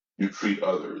how you treat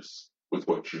others with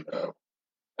what you know,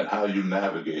 and how you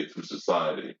navigate through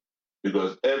society,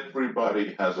 because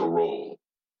everybody has a role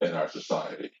in our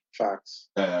society. Facts.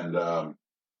 And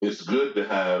it's good to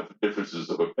have differences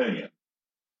of opinion.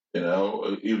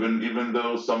 Even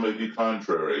though some may be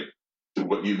contrary to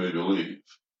what you may believe,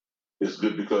 it's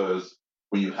good because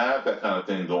when you have that kind of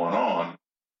thing going on,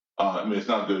 I mean, it's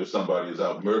not good if somebody is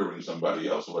out murdering somebody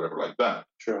else or whatever like that.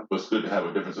 Sure. But it's good to have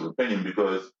a difference of opinion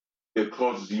because it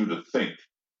causes you to think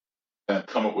and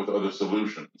come up with other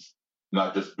solutions,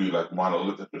 not just be like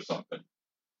monolithic or something.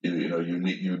 You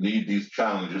need these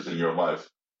challenges in your life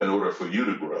in order for you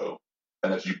to grow.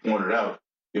 And as you pointed out,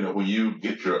 when you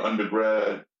get your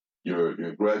undergrad, your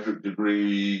graduate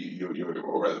degree, your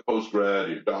or rather postgrad,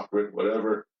 your doctorate,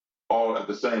 whatever, all at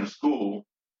the same school,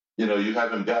 you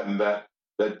haven't gotten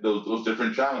those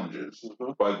different challenges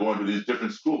by going to these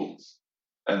different schools.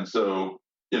 And so,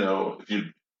 if you,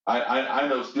 I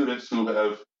know students who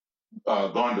have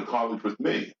gone to college with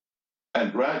me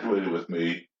and graduated with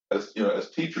me as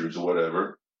teachers or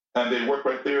whatever, and they work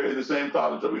right there in the same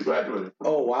college that we graduated from.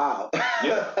 Oh wow.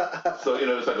 Yeah. So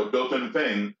it's like a built-in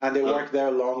thing. And they work there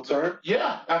long term?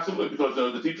 Yeah, absolutely, because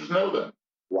the teachers know them.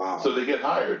 Wow. So they get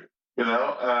hired, and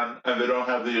they don't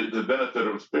have the benefit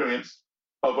of experience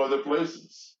of other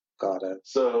places. Got it.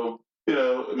 So,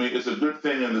 I mean, it's a good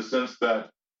thing in the sense that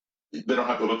they don't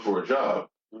have to look for a job,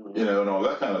 and all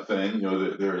that kind of thing.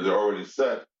 They're already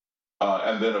set.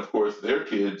 And then, of course, their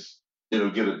kids,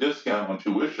 get a discount on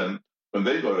tuition when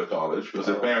they go to college because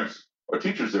their parents are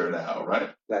teachers there now, right?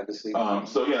 Legacy.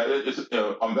 So yeah, it's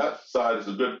on that side it's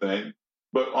a good thing,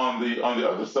 but on the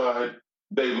other side,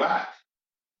 they lack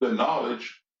the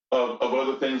knowledge of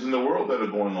other things in the world that are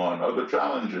going on, other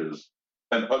challenges,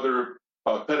 and other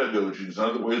pedagogies and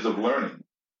other ways of learning,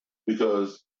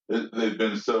 because they've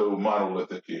been so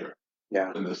monolithic here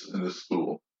in this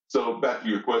school. So back to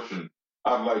your question,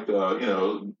 I'd like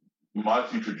my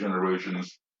future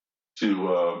generations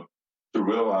to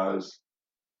realize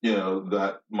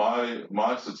that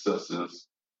my successes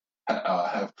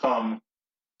have come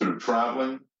through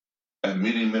traveling and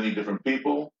meeting many different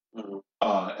people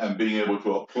and being able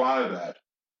to apply that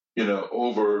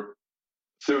over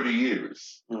 30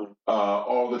 years.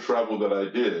 All the travel that I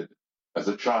did as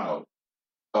a child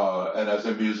and as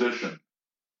a musician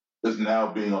is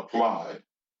now being applied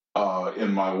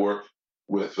in my work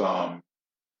with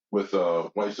white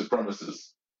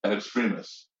supremacists and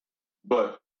extremists.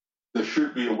 But there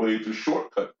should be a way to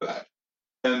shortcut that,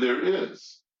 and there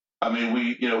is. I mean,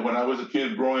 when I was a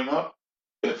kid growing up,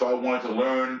 if I wanted to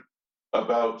learn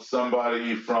about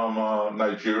somebody from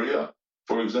Nigeria,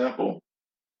 for example,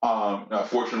 now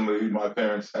fortunately my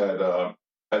parents had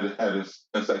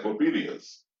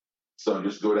encyclopedias, so I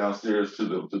just go downstairs to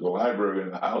the library in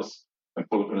the house and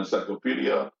pull up an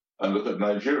encyclopedia and look at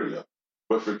Nigeria.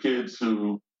 But for kids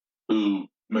who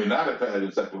may not have had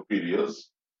encyclopedias,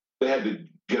 they had to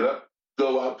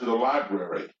go out to the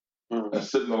library and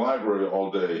sit in the library all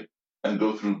day and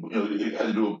go through, you had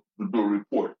to do a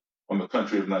report on the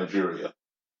country of Nigeria.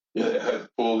 You had to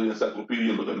pull the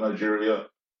encyclopedia, look at Nigeria,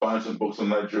 find some books on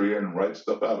Nigeria and write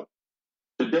stuff out.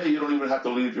 Today, you don't even have to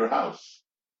leave your house.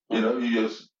 You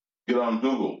just get on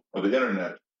Google or the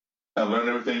internet and learn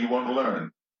everything you want to learn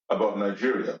about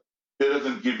Nigeria. It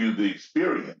doesn't give you the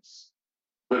experience,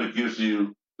 but it gives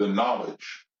you the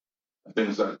knowledge and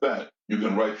things like that. You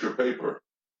can write your paper,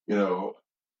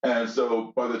 And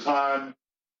so by the time,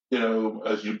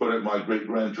 as you put it, my great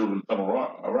grandchildren come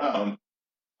around,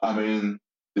 I mean,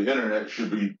 the internet should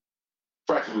be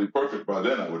practically perfect by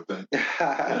then, I would think.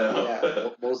 Yeah,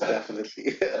 most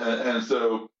definitely. and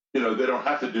so, they don't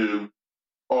have to do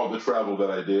all the travel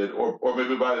that I did, or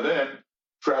maybe by then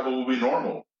travel will be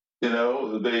normal. They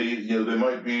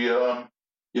might be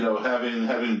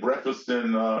having breakfast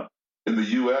in the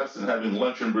U.S. and having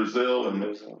lunch in Brazil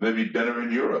and maybe dinner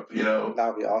in Europe. That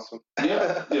would be awesome.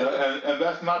 Yeah, and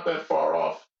that's not that far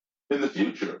off in the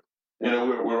future.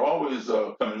 We're always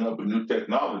coming up with new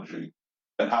technology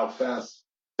and how fast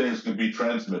things can be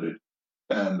transmitted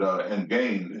and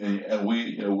gained. And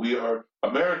we are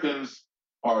Americans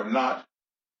are not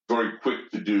very quick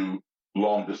to do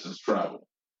long distance travel.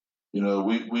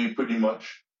 We pretty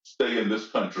much stay in this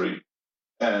country,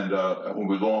 and when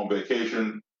we go on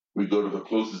vacation, we go to the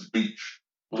closest beach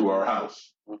to our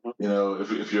house.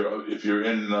 If you're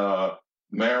in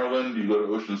Maryland, you go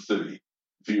to Ocean City.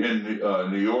 If you're in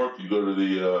New York, you go to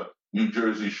the New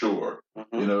Jersey shore.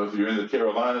 If you're in the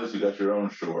Carolinas, you got your own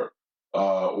shore.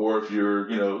 Or if you're,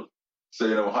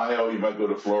 say in Ohio, you might go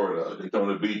to Florida,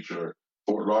 Daytona Beach, or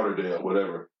Fort Lauderdale,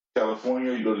 whatever.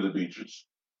 California, you go to the beaches.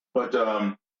 But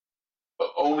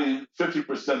only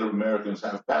 50% of Americans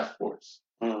have passports.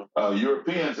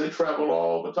 Europeans, they travel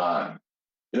all the time.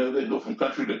 They go from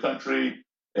country to country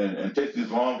and take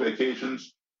these long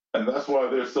vacations. And that's why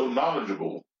they're so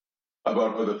knowledgeable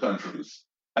about other countries,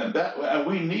 and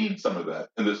we need some of that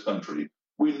in this country.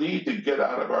 We need to get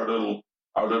out of our little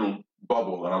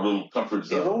bubble and our little comfort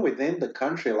zone. Even within the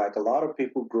country, like a lot of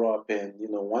people grow up in,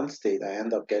 one state. I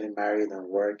end up getting married and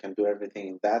work and do everything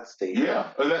in that state.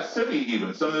 Yeah, or that city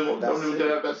even. Some of them don't even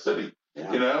get out of that city.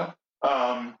 Yeah. You know,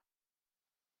 well,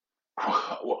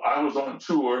 I was on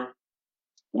tour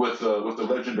with the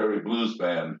legendary blues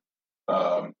band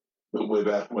way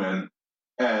back when,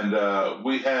 and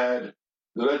we had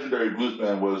the legendary blues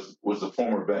band was the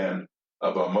former band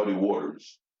of Muddy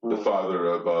Waters, the father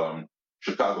of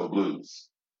Chicago blues.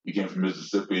 He came from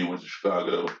Mississippi, went to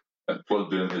Chicago, and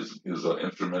plugged in his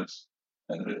instruments,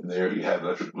 and there he had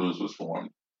Electric Blues was formed.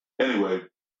 Anyway,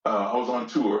 I was on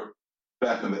tour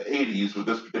back in the '80s with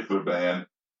this particular band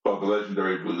called the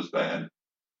Legendary Blues Band,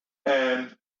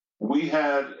 and we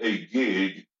had a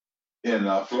gig in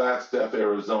Flagstaff,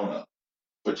 Arizona,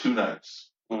 for 2 nights.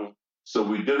 So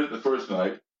we did it the first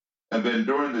night, and then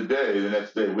during the day, the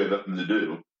next day, we had nothing to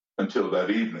do until that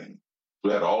evening.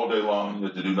 We had all day long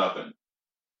to do nothing.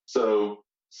 So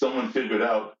someone figured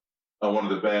out, one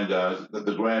of the band guys, that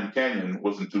the Grand Canyon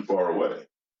wasn't too far away.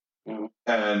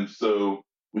 And so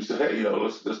we said, hey,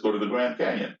 let's go to the Grand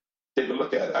Canyon, take a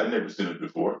look at it. I'd never seen it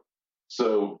before.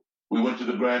 So we went to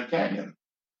the Grand Canyon.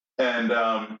 And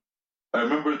I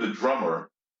remember the drummer,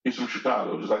 he's from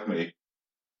Chicago, just like me.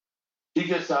 He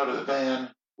gets out of the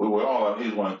van. We were all out.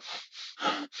 He's going,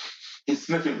 he's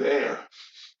sniffing the air.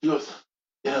 He goes,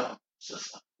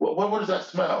 what does that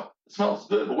smell? It smells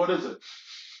good, but what is it?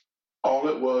 All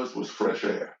it was fresh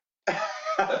air.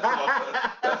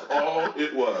 That's all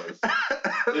it was.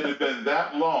 It had been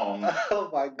that long. Oh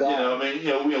my God!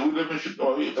 We live in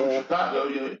Chicago. From Chicago,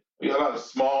 we got a lot of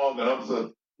smog and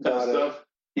other stuff.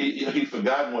 He'd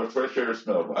forgotten what fresh air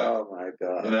smelled like. Oh my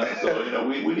God! So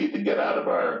we need to get out of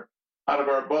our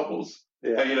bubbles.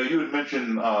 Yeah. And you had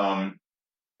mentioned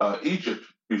Egypt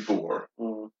before.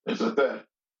 It's like that.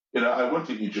 I went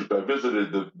to Egypt. I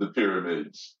visited the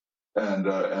pyramids, and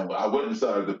I went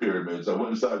inside the pyramids. I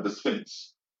went inside the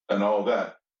Sphinx and all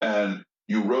that. And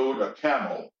you rode a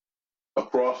camel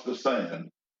across the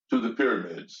sand to the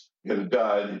pyramids. You had a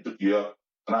guide, and he took you up.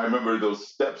 And I remember those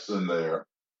steps in there.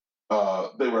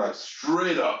 They were like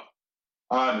straight up.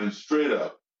 I mean, straight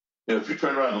up. If you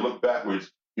turn around and look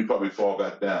backwards, you'd probably fall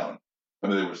back down. I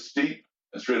mean, they were steep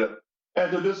and straight up.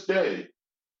 And to this day,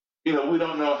 we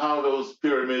don't know how those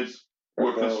pyramids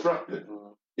were constructed.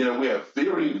 We have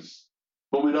theories,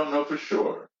 but we don't know for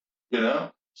sure.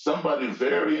 Somebody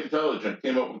very intelligent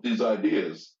came up with these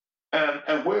ideas.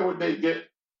 And where would they get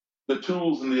the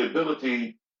tools and the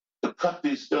ability to cut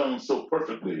these stones so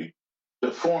perfectly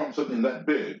to form something that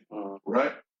big,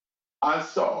 right? I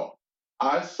saw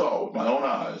with my own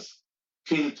eyes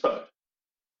King Tut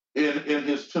in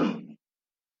his tomb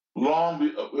while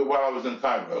I was in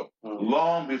Cairo,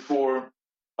 long before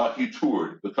he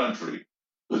toured the country.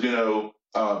 Because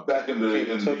back in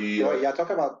the you're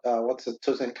talking about what's it,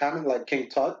 Tutankhamun, like King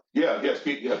Tut?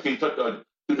 King Tut,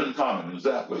 Tutankhamun,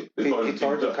 exactly. He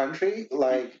toured the country,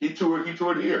 like he toured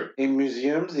here in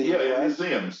museums. In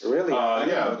museums. Really?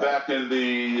 Back in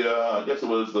the I guess it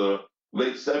was the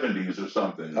late '70s or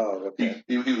something. Oh, okay.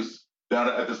 He was down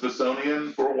at the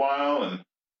Smithsonian for a while and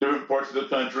different parts of the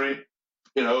country.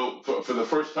 For the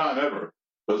first time ever.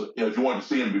 Because if you wanted to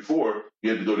see him before, you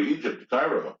had to go to Egypt, to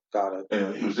Cairo. Got it.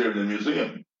 And he was there in the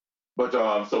museum. But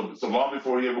so long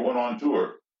before he ever went on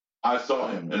tour, I saw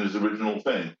him in his original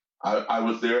thing. I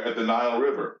was there at the Nile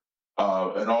River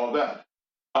and all that.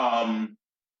 And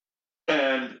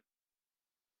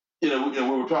we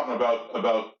were talking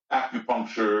about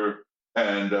acupuncture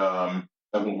and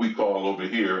what we call over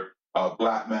here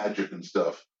black magic and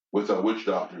stuff with witch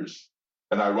doctors.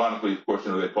 And ironically, of course,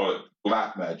 they call it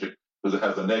black magic because it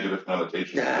has a negative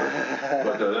connotation.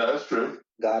 But that's true.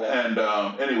 Got it. And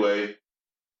anyway,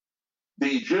 the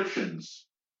Egyptians,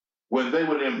 when they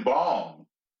would embalm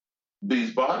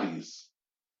these bodies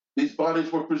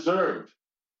were preserved.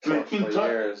 I mean, King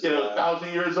Tut,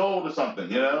 1,000 years old or something,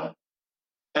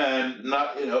 and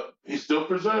not, he's still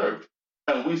preserved.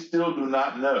 And we still do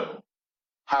not know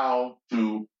how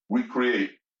to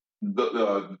recreate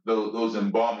those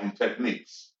embalming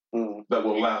techniques that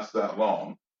will last that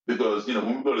long. Because,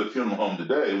 when we go to the funeral home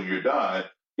today, when you die,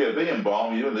 they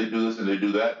embalm you and they do this and they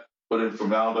do that, put in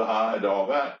formaldehyde, all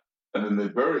that, and then they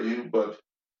bury you. But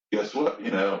guess what?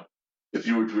 If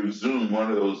you were to exhume one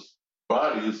of those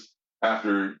bodies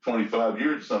after 25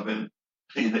 years or something,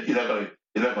 you're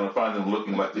not going to find them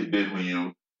looking like they did when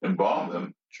you embalmed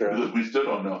them. True. Because we still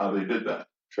don't know how they did that.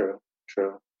 True.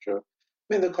 I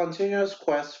mean, the continuous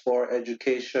quest for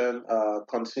education,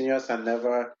 continuous and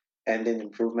never ending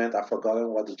improvement. I've forgotten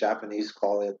what the Japanese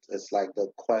call it. It's like the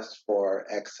quest for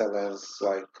excellence,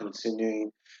 like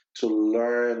continuing to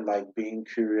learn, like being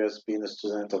curious, being a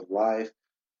student of life.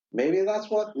 Maybe that's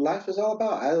what life is all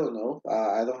about. I don't know.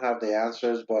 I don't have the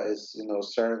answers, but it's,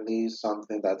 certainly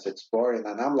something that's exploring.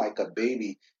 And I'm like a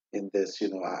baby in this.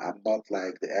 I'm not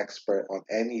like the expert on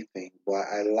anything, but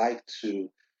I like to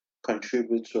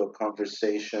contribute to a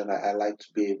conversation. I like to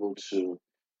be able to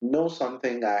know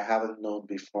something I haven't known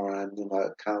before, and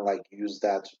kind of like use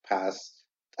that to pass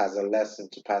as a lesson,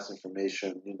 to pass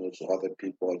information, to other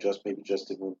people, or just maybe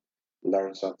just even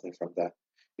learn something from that.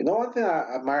 One thing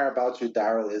I admire about you,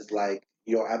 Daryl, is like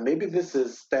and maybe this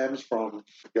is stems from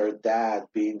your dad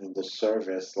being in the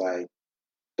service, like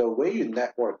the way you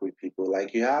network with people.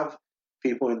 Like you have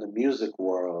people in the music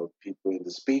world, people in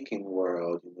the speaking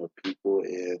world, people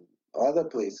in other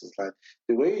places. Like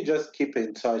the way you just keep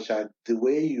in touch and the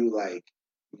way you like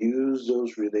use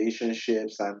those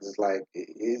relationships, and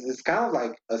it's kind of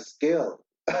like a skill.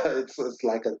 It's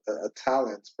like a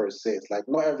talent per se. It's like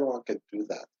not everyone can do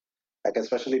that, like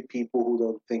especially people who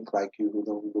don't think like you, who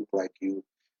don't look like you,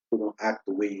 who don't act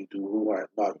the way you do, who are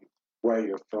not where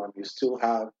you're from. You still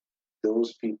have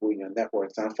those people in your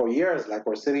networks. And for years, like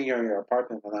we're sitting here in your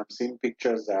apartment and I'm seeing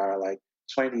pictures that are like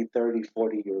 20, 30,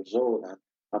 40 years old. And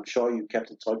I'm sure you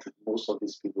kept in touch with most of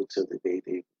these people till the day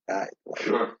they died. Like,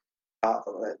 Sure.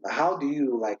 how do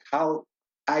you like, how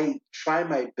I try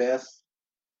my best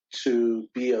to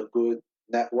be a good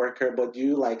networker, but do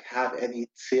you like have any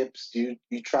tips? You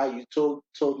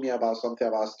told me about something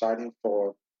about starting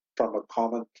from a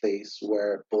common place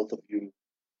where both of you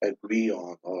agree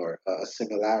on, or a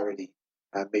similarity,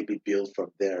 and maybe build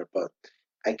from there. But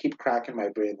I keep cracking my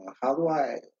brain on how do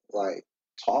I like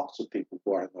talk to people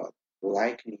who are not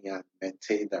like me and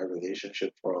maintain that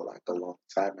relationship for like a long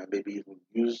time, and maybe even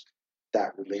use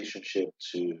that relationship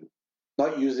to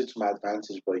not use it to my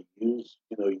advantage, but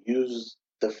use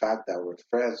the fact that we're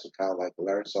friends to kind of like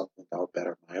learn something that will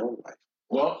better my own life.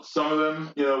 Well, some of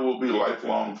them, will be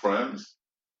lifelong friends,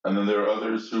 and then there are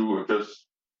others who are just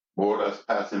more or less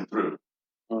passing through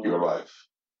Mm, your life.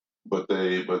 But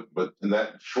in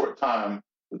that short time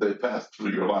that they passed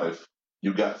through your life,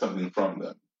 you got something from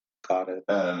them, got it.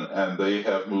 and they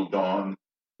have moved on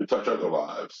to touch other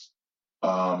lives.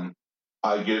 Um,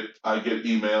 I get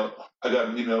email. I got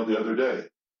an email the other day,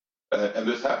 and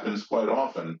this happens quite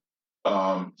often.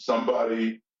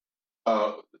 Somebody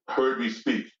uh, heard me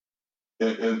speak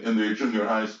in their junior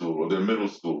high school or their middle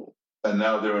school, and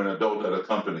now they're an adult at a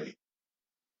company,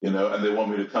 and they want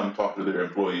me to come talk to their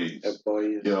employees,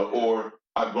 Employees. or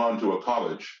I've gone to a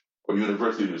college or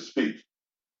university to speak,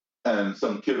 and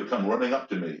some kid will come running up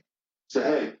to me, say,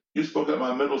 "Hey, you spoke at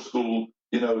my middle school,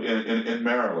 in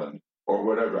Maryland or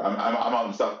whatever. I'm out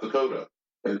in South Dakota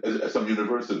at some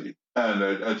university,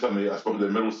 and tell me I spoke at their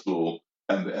middle school,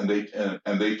 and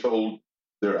they told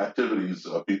their activities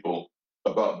people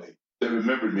about me. They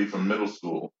remembered me from middle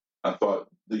school. I thought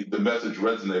the message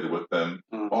resonated with them.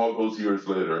 Mm, All those years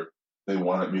later, they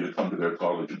wanted me to come to their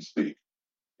college and speak.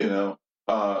 You know,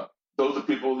 uh, those are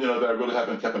people that I really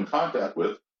haven't kept in contact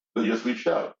with. They just reached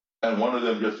out, and one of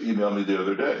them just emailed me the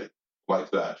other day, like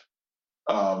that,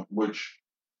 which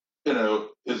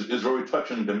is very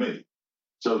touching to me.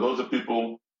 So those are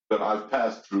people that I've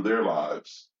passed through their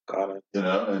lives, got it.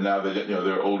 and now they get,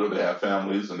 they're older, they have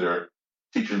families, and they're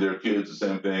teaching their kids the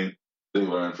same thing they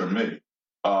learned from me.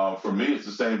 For me, it's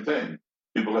the same thing.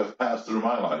 People have passed through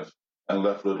my life and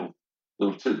left little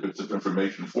tidbits of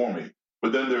information for me.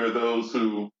 But then there are those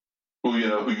who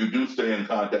you do stay in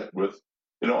contact with,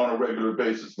 on a regular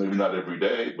basis. Maybe not every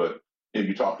day, but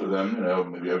you talk to them,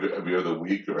 maybe every other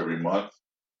week or every month,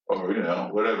 or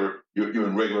whatever. You're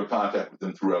in regular contact with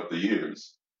them throughout the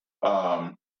years.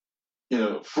 Um,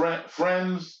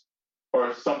 friends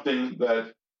are something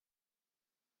that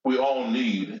we all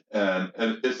need, and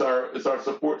it's our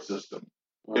support system.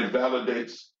 It Mm,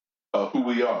 validates who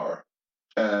we are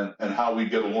and how we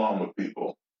get along with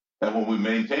people. And when we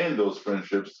maintain those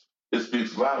friendships, it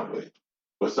speaks loudly.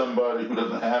 But somebody who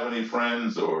doesn't have any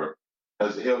friends, or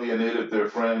has alienated their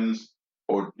friends,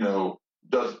 or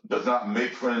does not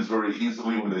make friends very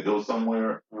easily when they go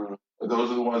somewhere, mm,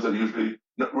 those are the ones that usually,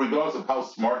 regardless of how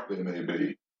smart they may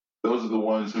be, those are the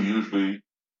ones who usually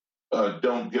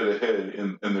don't get ahead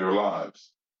in their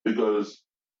lives, because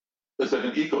it's like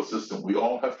an ecosystem. We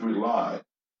all have to rely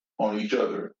on each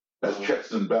other as mm,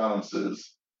 checks and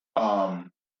balances.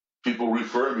 Um, People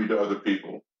refer me to other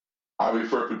people. I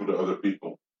refer people to other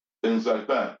people. Things like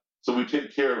that. So we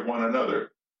take care of one another,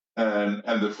 and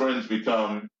the friends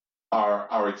become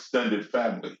our extended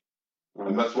family.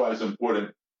 And mm, that's why it's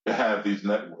important to have these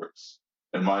networks.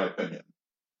 in my opinion.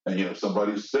 And if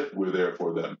somebody's sick, we're there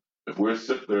for them. If we're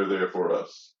sick, they're there for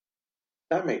us.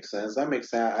 That makes sense. That makes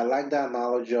sense. I like that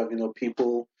analogy of,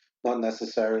 people not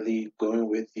necessarily going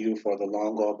with you for the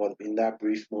long haul, but in that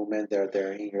brief moment they're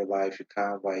there in your life, you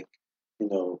kind of like,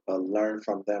 learn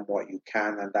from them what you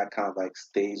can, and that kind of like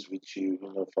stays with you,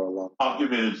 for a long I'll time.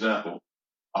 give you an example.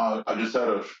 I just had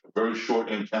a very short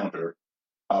encounter.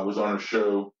 I was on a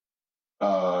show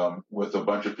with a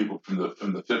bunch of people from the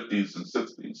 50s and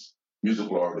 60s,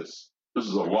 musical artists. This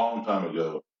is a long time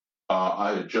ago.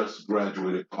 I had just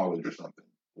graduated college or something,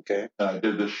 Okay. and I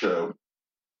did this show.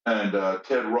 And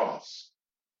Ted Ross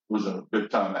was a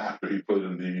big time actor. He played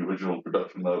in the original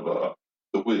production of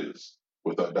The Wiz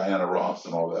with Diana Ross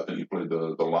and all that. I think he played the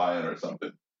lion or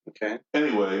something. Okay.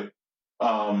 Anyway,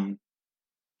 um,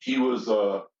 he was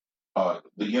the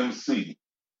MC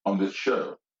on this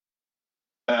show,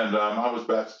 and I was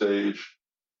backstage,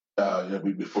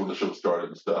 before the show started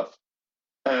and stuff,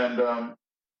 and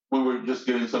we were just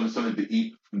getting something to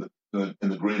eat from in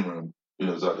the green room. It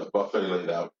was like a buffet laid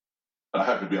out, and I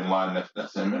happened to be in line next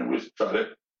to him, and we just tried it.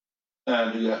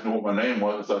 And he asked me what my name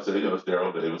was, so I said, it's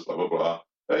Daryl Davis, blah blah blah.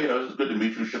 Hey, it's good to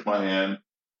meet you. Shook my hand,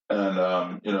 and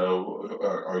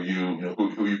are you,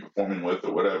 who are you performing with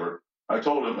or whatever? I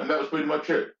told him, and that was pretty much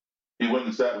it. He went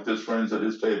and sat with his friends at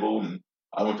his table, and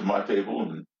I went to my table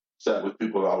and sat with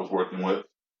people I was working with,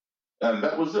 and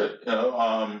that was it.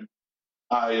 I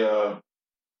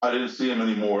I didn't see him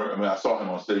anymore. I mean, I saw him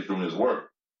on stage doing his work,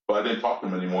 but I didn't talk to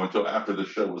him anymore until after the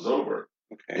show was over.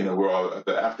 Okay. We're all at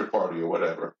the after party or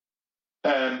whatever.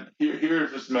 And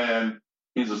here's this man.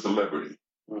 He's a celebrity.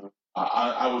 Mhm.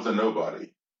 I was a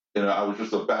nobody. I was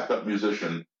just a backup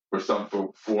musician for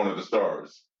one of the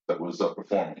stars that was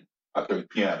performing. I played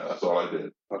piano. That's all I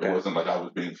did. Okay. It wasn't like I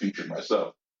was being featured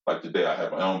myself. Like today, I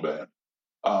have my own band.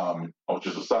 I was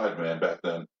just a side man back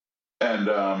then. And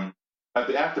at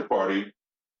the after party,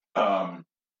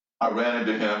 I ran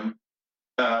into him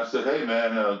and I said, "Hey,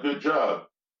 man, good job."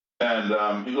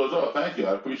 And he goes, "Oh, thank you.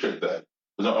 I appreciate that."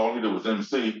 Because all he did was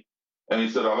MC. And he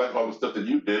said, "I like all the stuff that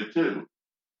you did too."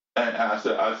 And I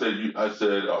said,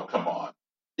 "Oh, come on.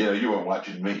 You weren't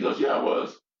watching me." He goes, "Yeah, I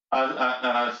was." And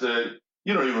I said,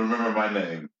 "You don't even remember my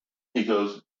name." He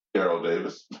goes, "Daryl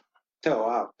Davis." Oh,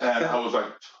 wow. And I was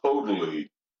like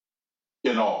totally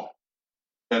in awe,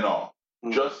 in awe.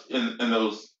 Mm. Just in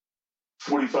those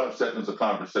 45 seconds of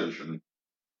conversation,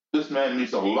 this man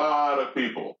meets a lot of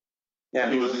people. Yeah,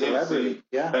 And he he's was a the celebrity. MC,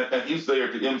 Yeah. and he's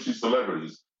there to MC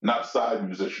celebrities, not side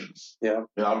musicians. Yeah.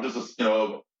 I'm just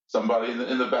somebody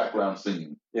in the background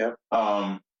scene. Yeah.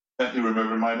 And he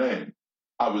remembered my name.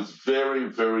 I was very,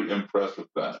 very impressed with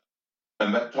that,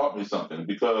 and that taught me something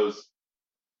because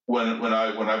when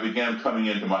I began coming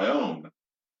into my own,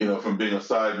 from being a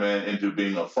side man into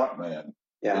being a front man,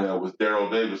 Yeah. with Daryl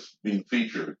Davis being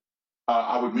featured,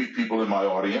 I would meet people in my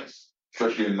audience,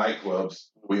 especially in nightclubs,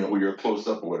 where you're close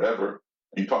up or whatever,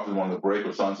 and you talk to them on the break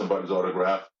or sign somebody's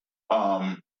autograph.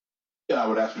 I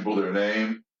would ask people their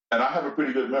name, and I have a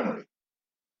pretty good memory,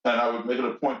 and I would make it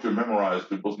a point to memorize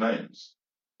people's names,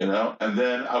 and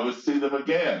then I would see them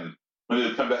again when they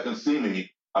would come back and see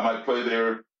me. I might play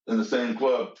there in the same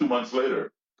club 2 months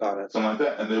later, Got it. something like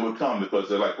that, and they would come because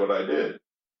they like what I did,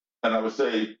 and I would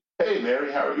say, "Hey,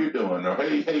 Mary, how are you doing?" Or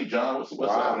hey, John, what's Wow.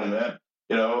 happening, man?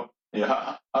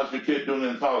 How's your kid doing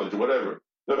in college or whatever?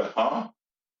 They're like, huh?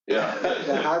 Yeah.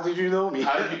 How did you know me?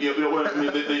 How did I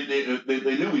mean,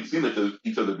 they knew we'd seen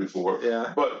each other before,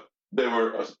 Yeah. but they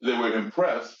were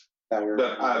impressed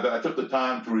that I took the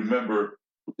time to remember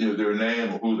their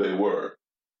name or who they were,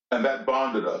 and that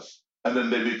bonded us. And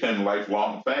then they became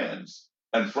lifelong fans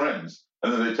and friends.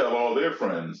 And then they tell all their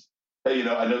friends, "Hey,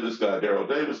 I know this guy, Daryl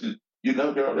Davis. You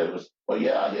know Daryl Davis? Well,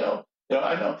 yeah, I know.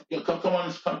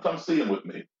 Come see him with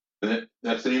me." And then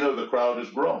next thing you know, the crowd is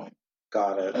growing.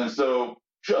 Got it. And so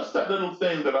just that little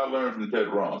thing that I learned from Ted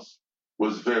Ross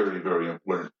was very, very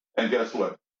important. And guess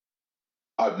what?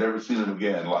 I've never seen him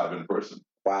again live in person.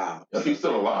 Wow. He's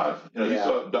still alive. He's Yeah.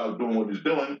 still doing what he's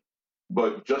doing.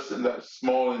 But just in that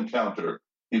small encounter,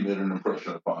 he made an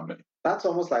impression upon me. That's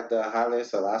almost like the Haile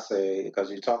Selassie,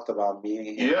 because you talked about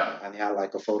meeting him, Yeah. and he had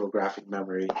like a photographic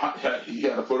memory. He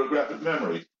had a photographic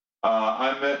memory.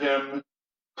 I met him,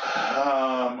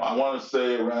 I want to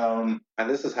say around, And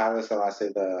this is Haile Selassie,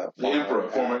 the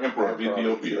former emperor of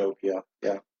Ethiopia.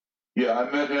 Yeah. Yeah, I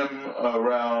met him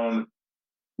around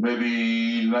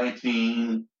maybe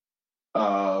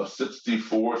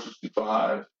 1964,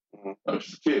 65. Mhm. I was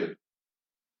just a kid.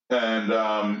 And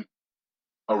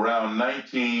around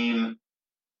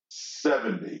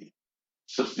 1970,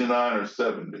 69 or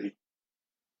 70,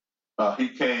 he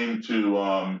came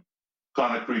to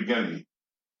Conakry, Guinea,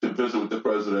 to visit with the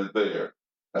president there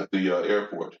at the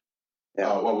airport.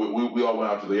 Yeah. Well, we all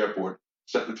went out to the airport,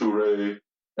 Secretary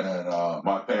and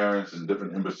my parents and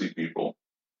different embassy people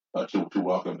to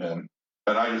welcome him.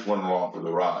 And I just went along for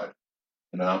the ride,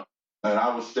 you know. And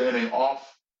I was standing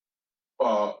off,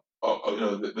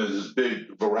 there's this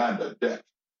big veranda deck.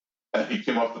 And he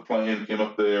came off the plane, came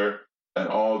up there, and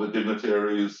all the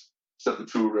dignitaries,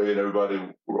 Secretary and everybody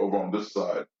were over on this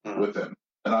side with him.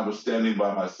 And I was standing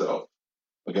by myself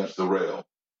against the rail.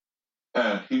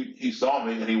 And he saw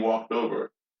me and he walked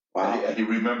over. Wow. And he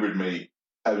remembered me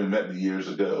having met me years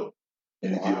ago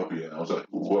in Ethiopia. And I was like,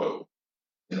 whoa.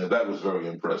 That was very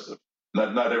impressive.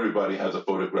 Not everybody has a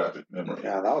photographic memory.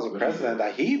 Yeah, that was a president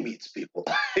that he meets people.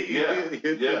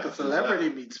 Yeah. A celebrity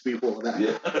meets people.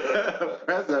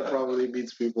 President probably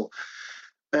meets people.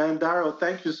 And Daryl,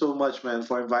 thank you so much, man,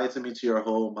 for inviting me to your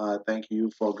home. Thank you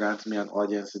for granting me an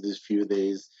audience in these few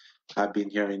days I've been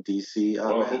here in DC.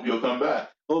 Well, I hope you'll come back.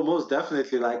 Oh, most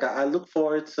definitely. Like, I look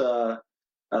forward to,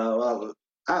 well,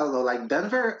 I don't know, like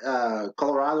Denver,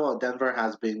 Colorado or Denver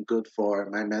has been good for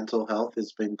my mental health.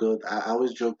 It's been good. I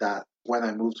always joke that when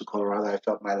I moved to Colorado, I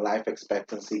felt my life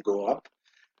expectancy go up.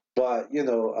 But,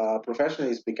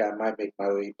 professionally speaking, I might make my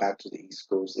way back to the East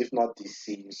Coast, if not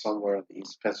DC, somewhere on the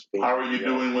East Pennsylvania. How are you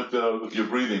doing with your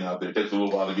breathing out there? It takes a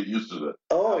little while to get used to that.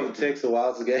 Oh, it takes a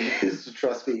while to get used to,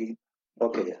 trust me.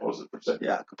 Okay. Pause it for a second.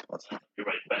 Yeah, I could pause it. Be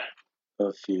right back.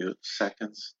 A few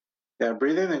seconds. Yeah,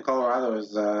 breathing in Colorado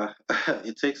is,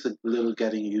 it takes a little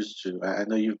getting used to. I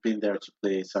know you've been there to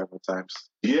play several times.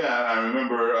 Yeah, I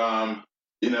remember,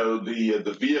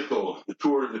 the vehicle, the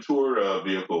tour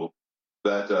vehicle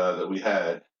that we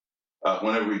had.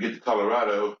 Whenever we get to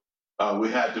Colorado, we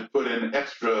had to put in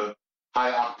extra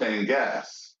high octane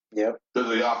gas. Yep.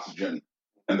 Because of the oxygen,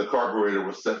 and the carburetor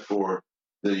was set for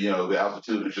the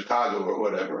altitude in Chicago or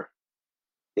whatever.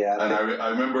 Yeah. And I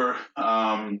remember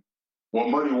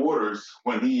Muddy Waters,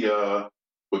 when he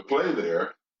would play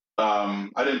there, I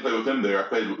didn't play with him there. I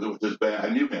played with his band. I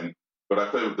knew him, but I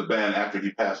played with the band after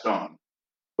he passed on.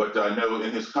 But I know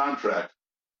in his contract,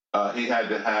 he had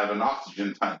to have an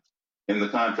oxygen tank in the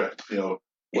contract,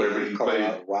 wherever he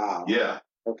played. Wow. Yeah.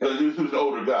 Okay. He was an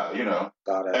older guy,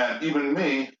 Got it. And even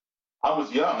me, I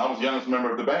was young. I was the youngest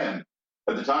member of the band.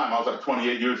 At the time, I was like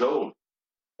 28 years old.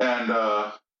 And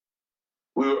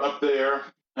we were up there,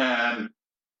 and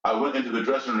I went into the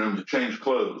dressing room to change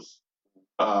clothes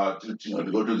to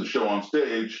go do the show on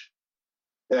stage.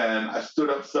 And I stood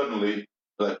up suddenly,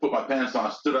 like put my pants on,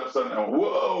 I stood up suddenly, and went,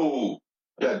 whoa!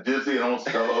 I got dizzy and almost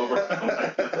fell over.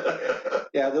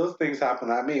 Yeah, those things happen.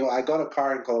 I mean, I got a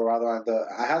car in Colorado, and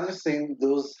I hadn't seen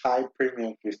those high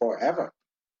premiums before, ever.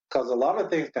 Because a lot of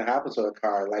things can happen to a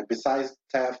car. Like, besides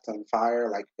theft and fire,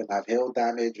 like, you can have hail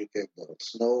damage, you can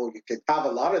snow, you can have a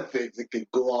lot of things. It can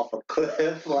go off a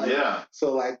cliff. Yeah.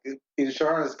 So, like,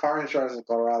 car insurance in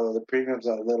Colorado, the premiums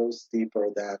are a little steeper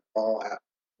than all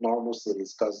normal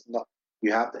cities because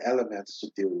you have the elements to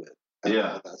deal with.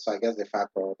 Yeah. So I guess they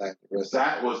factor all that risk.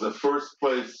 That was the first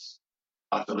place,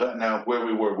 I forgot now where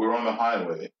we were. We were on the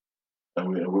highway, and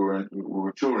we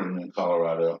were touring in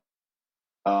Colorado.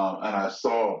 And I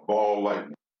saw ball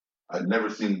lightning. I'd never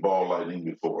seen ball lightning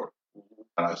before. Mm-hmm.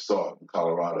 And I saw it in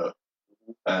Colorado.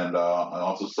 Mm-hmm. And I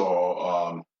also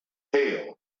saw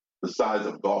hail the size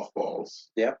of golf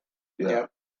balls. Yep. Yeah. Yep.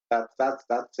 That's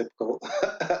typical.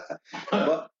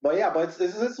 but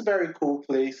it's a very cool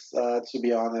place, to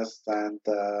be honest. And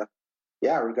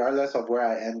regardless of where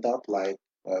I end up, like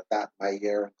my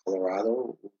year in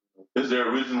Colorado. Is there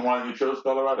a reason why you chose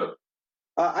Colorado?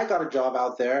 I got a job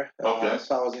out there. Okay.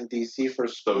 So I was in DC for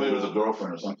school. So maybe it was a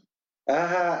girlfriend or something.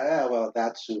 Yeah, well,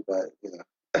 that too, but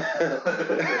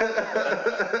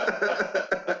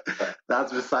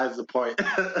that's besides the point.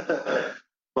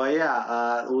 But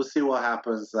yeah, we'll see what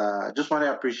happens. I just want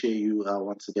to appreciate you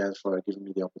once again for giving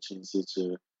me the opportunity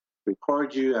to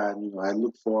record you, and I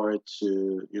look forward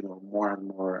to more and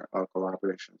more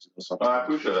collaborations. I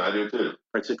appreciate it. I do too,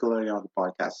 particularly on the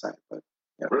podcast side. But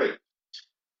yeah, great.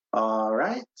 All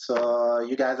right, so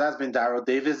you guys, that's been Daryl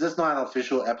Davis. This is not an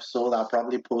official episode. I'll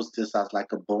probably post this as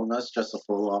like a bonus, just a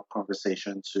follow-up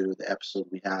conversation to the episode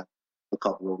we had a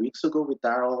couple of weeks ago with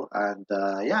Daryl. And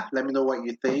let me know what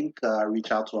you think.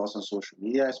 Reach out to us on social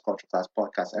media. It's Culture Class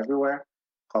Podcast everywhere.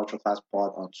 Culture Class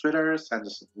Pod on Twitter. Send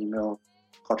us an email,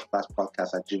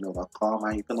 cultureclasspodcast@gmail.com.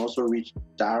 And you can also reach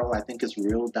Daryl. I think it's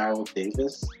real Daryl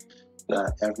Davis.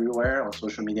 Everywhere on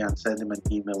social media, and send him an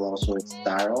email also. It's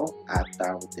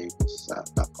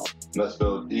daryl@daryldavis.com. That's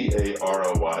spelled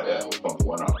DAROYL with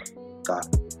one R.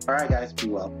 Got it. All right, guys, be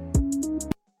well.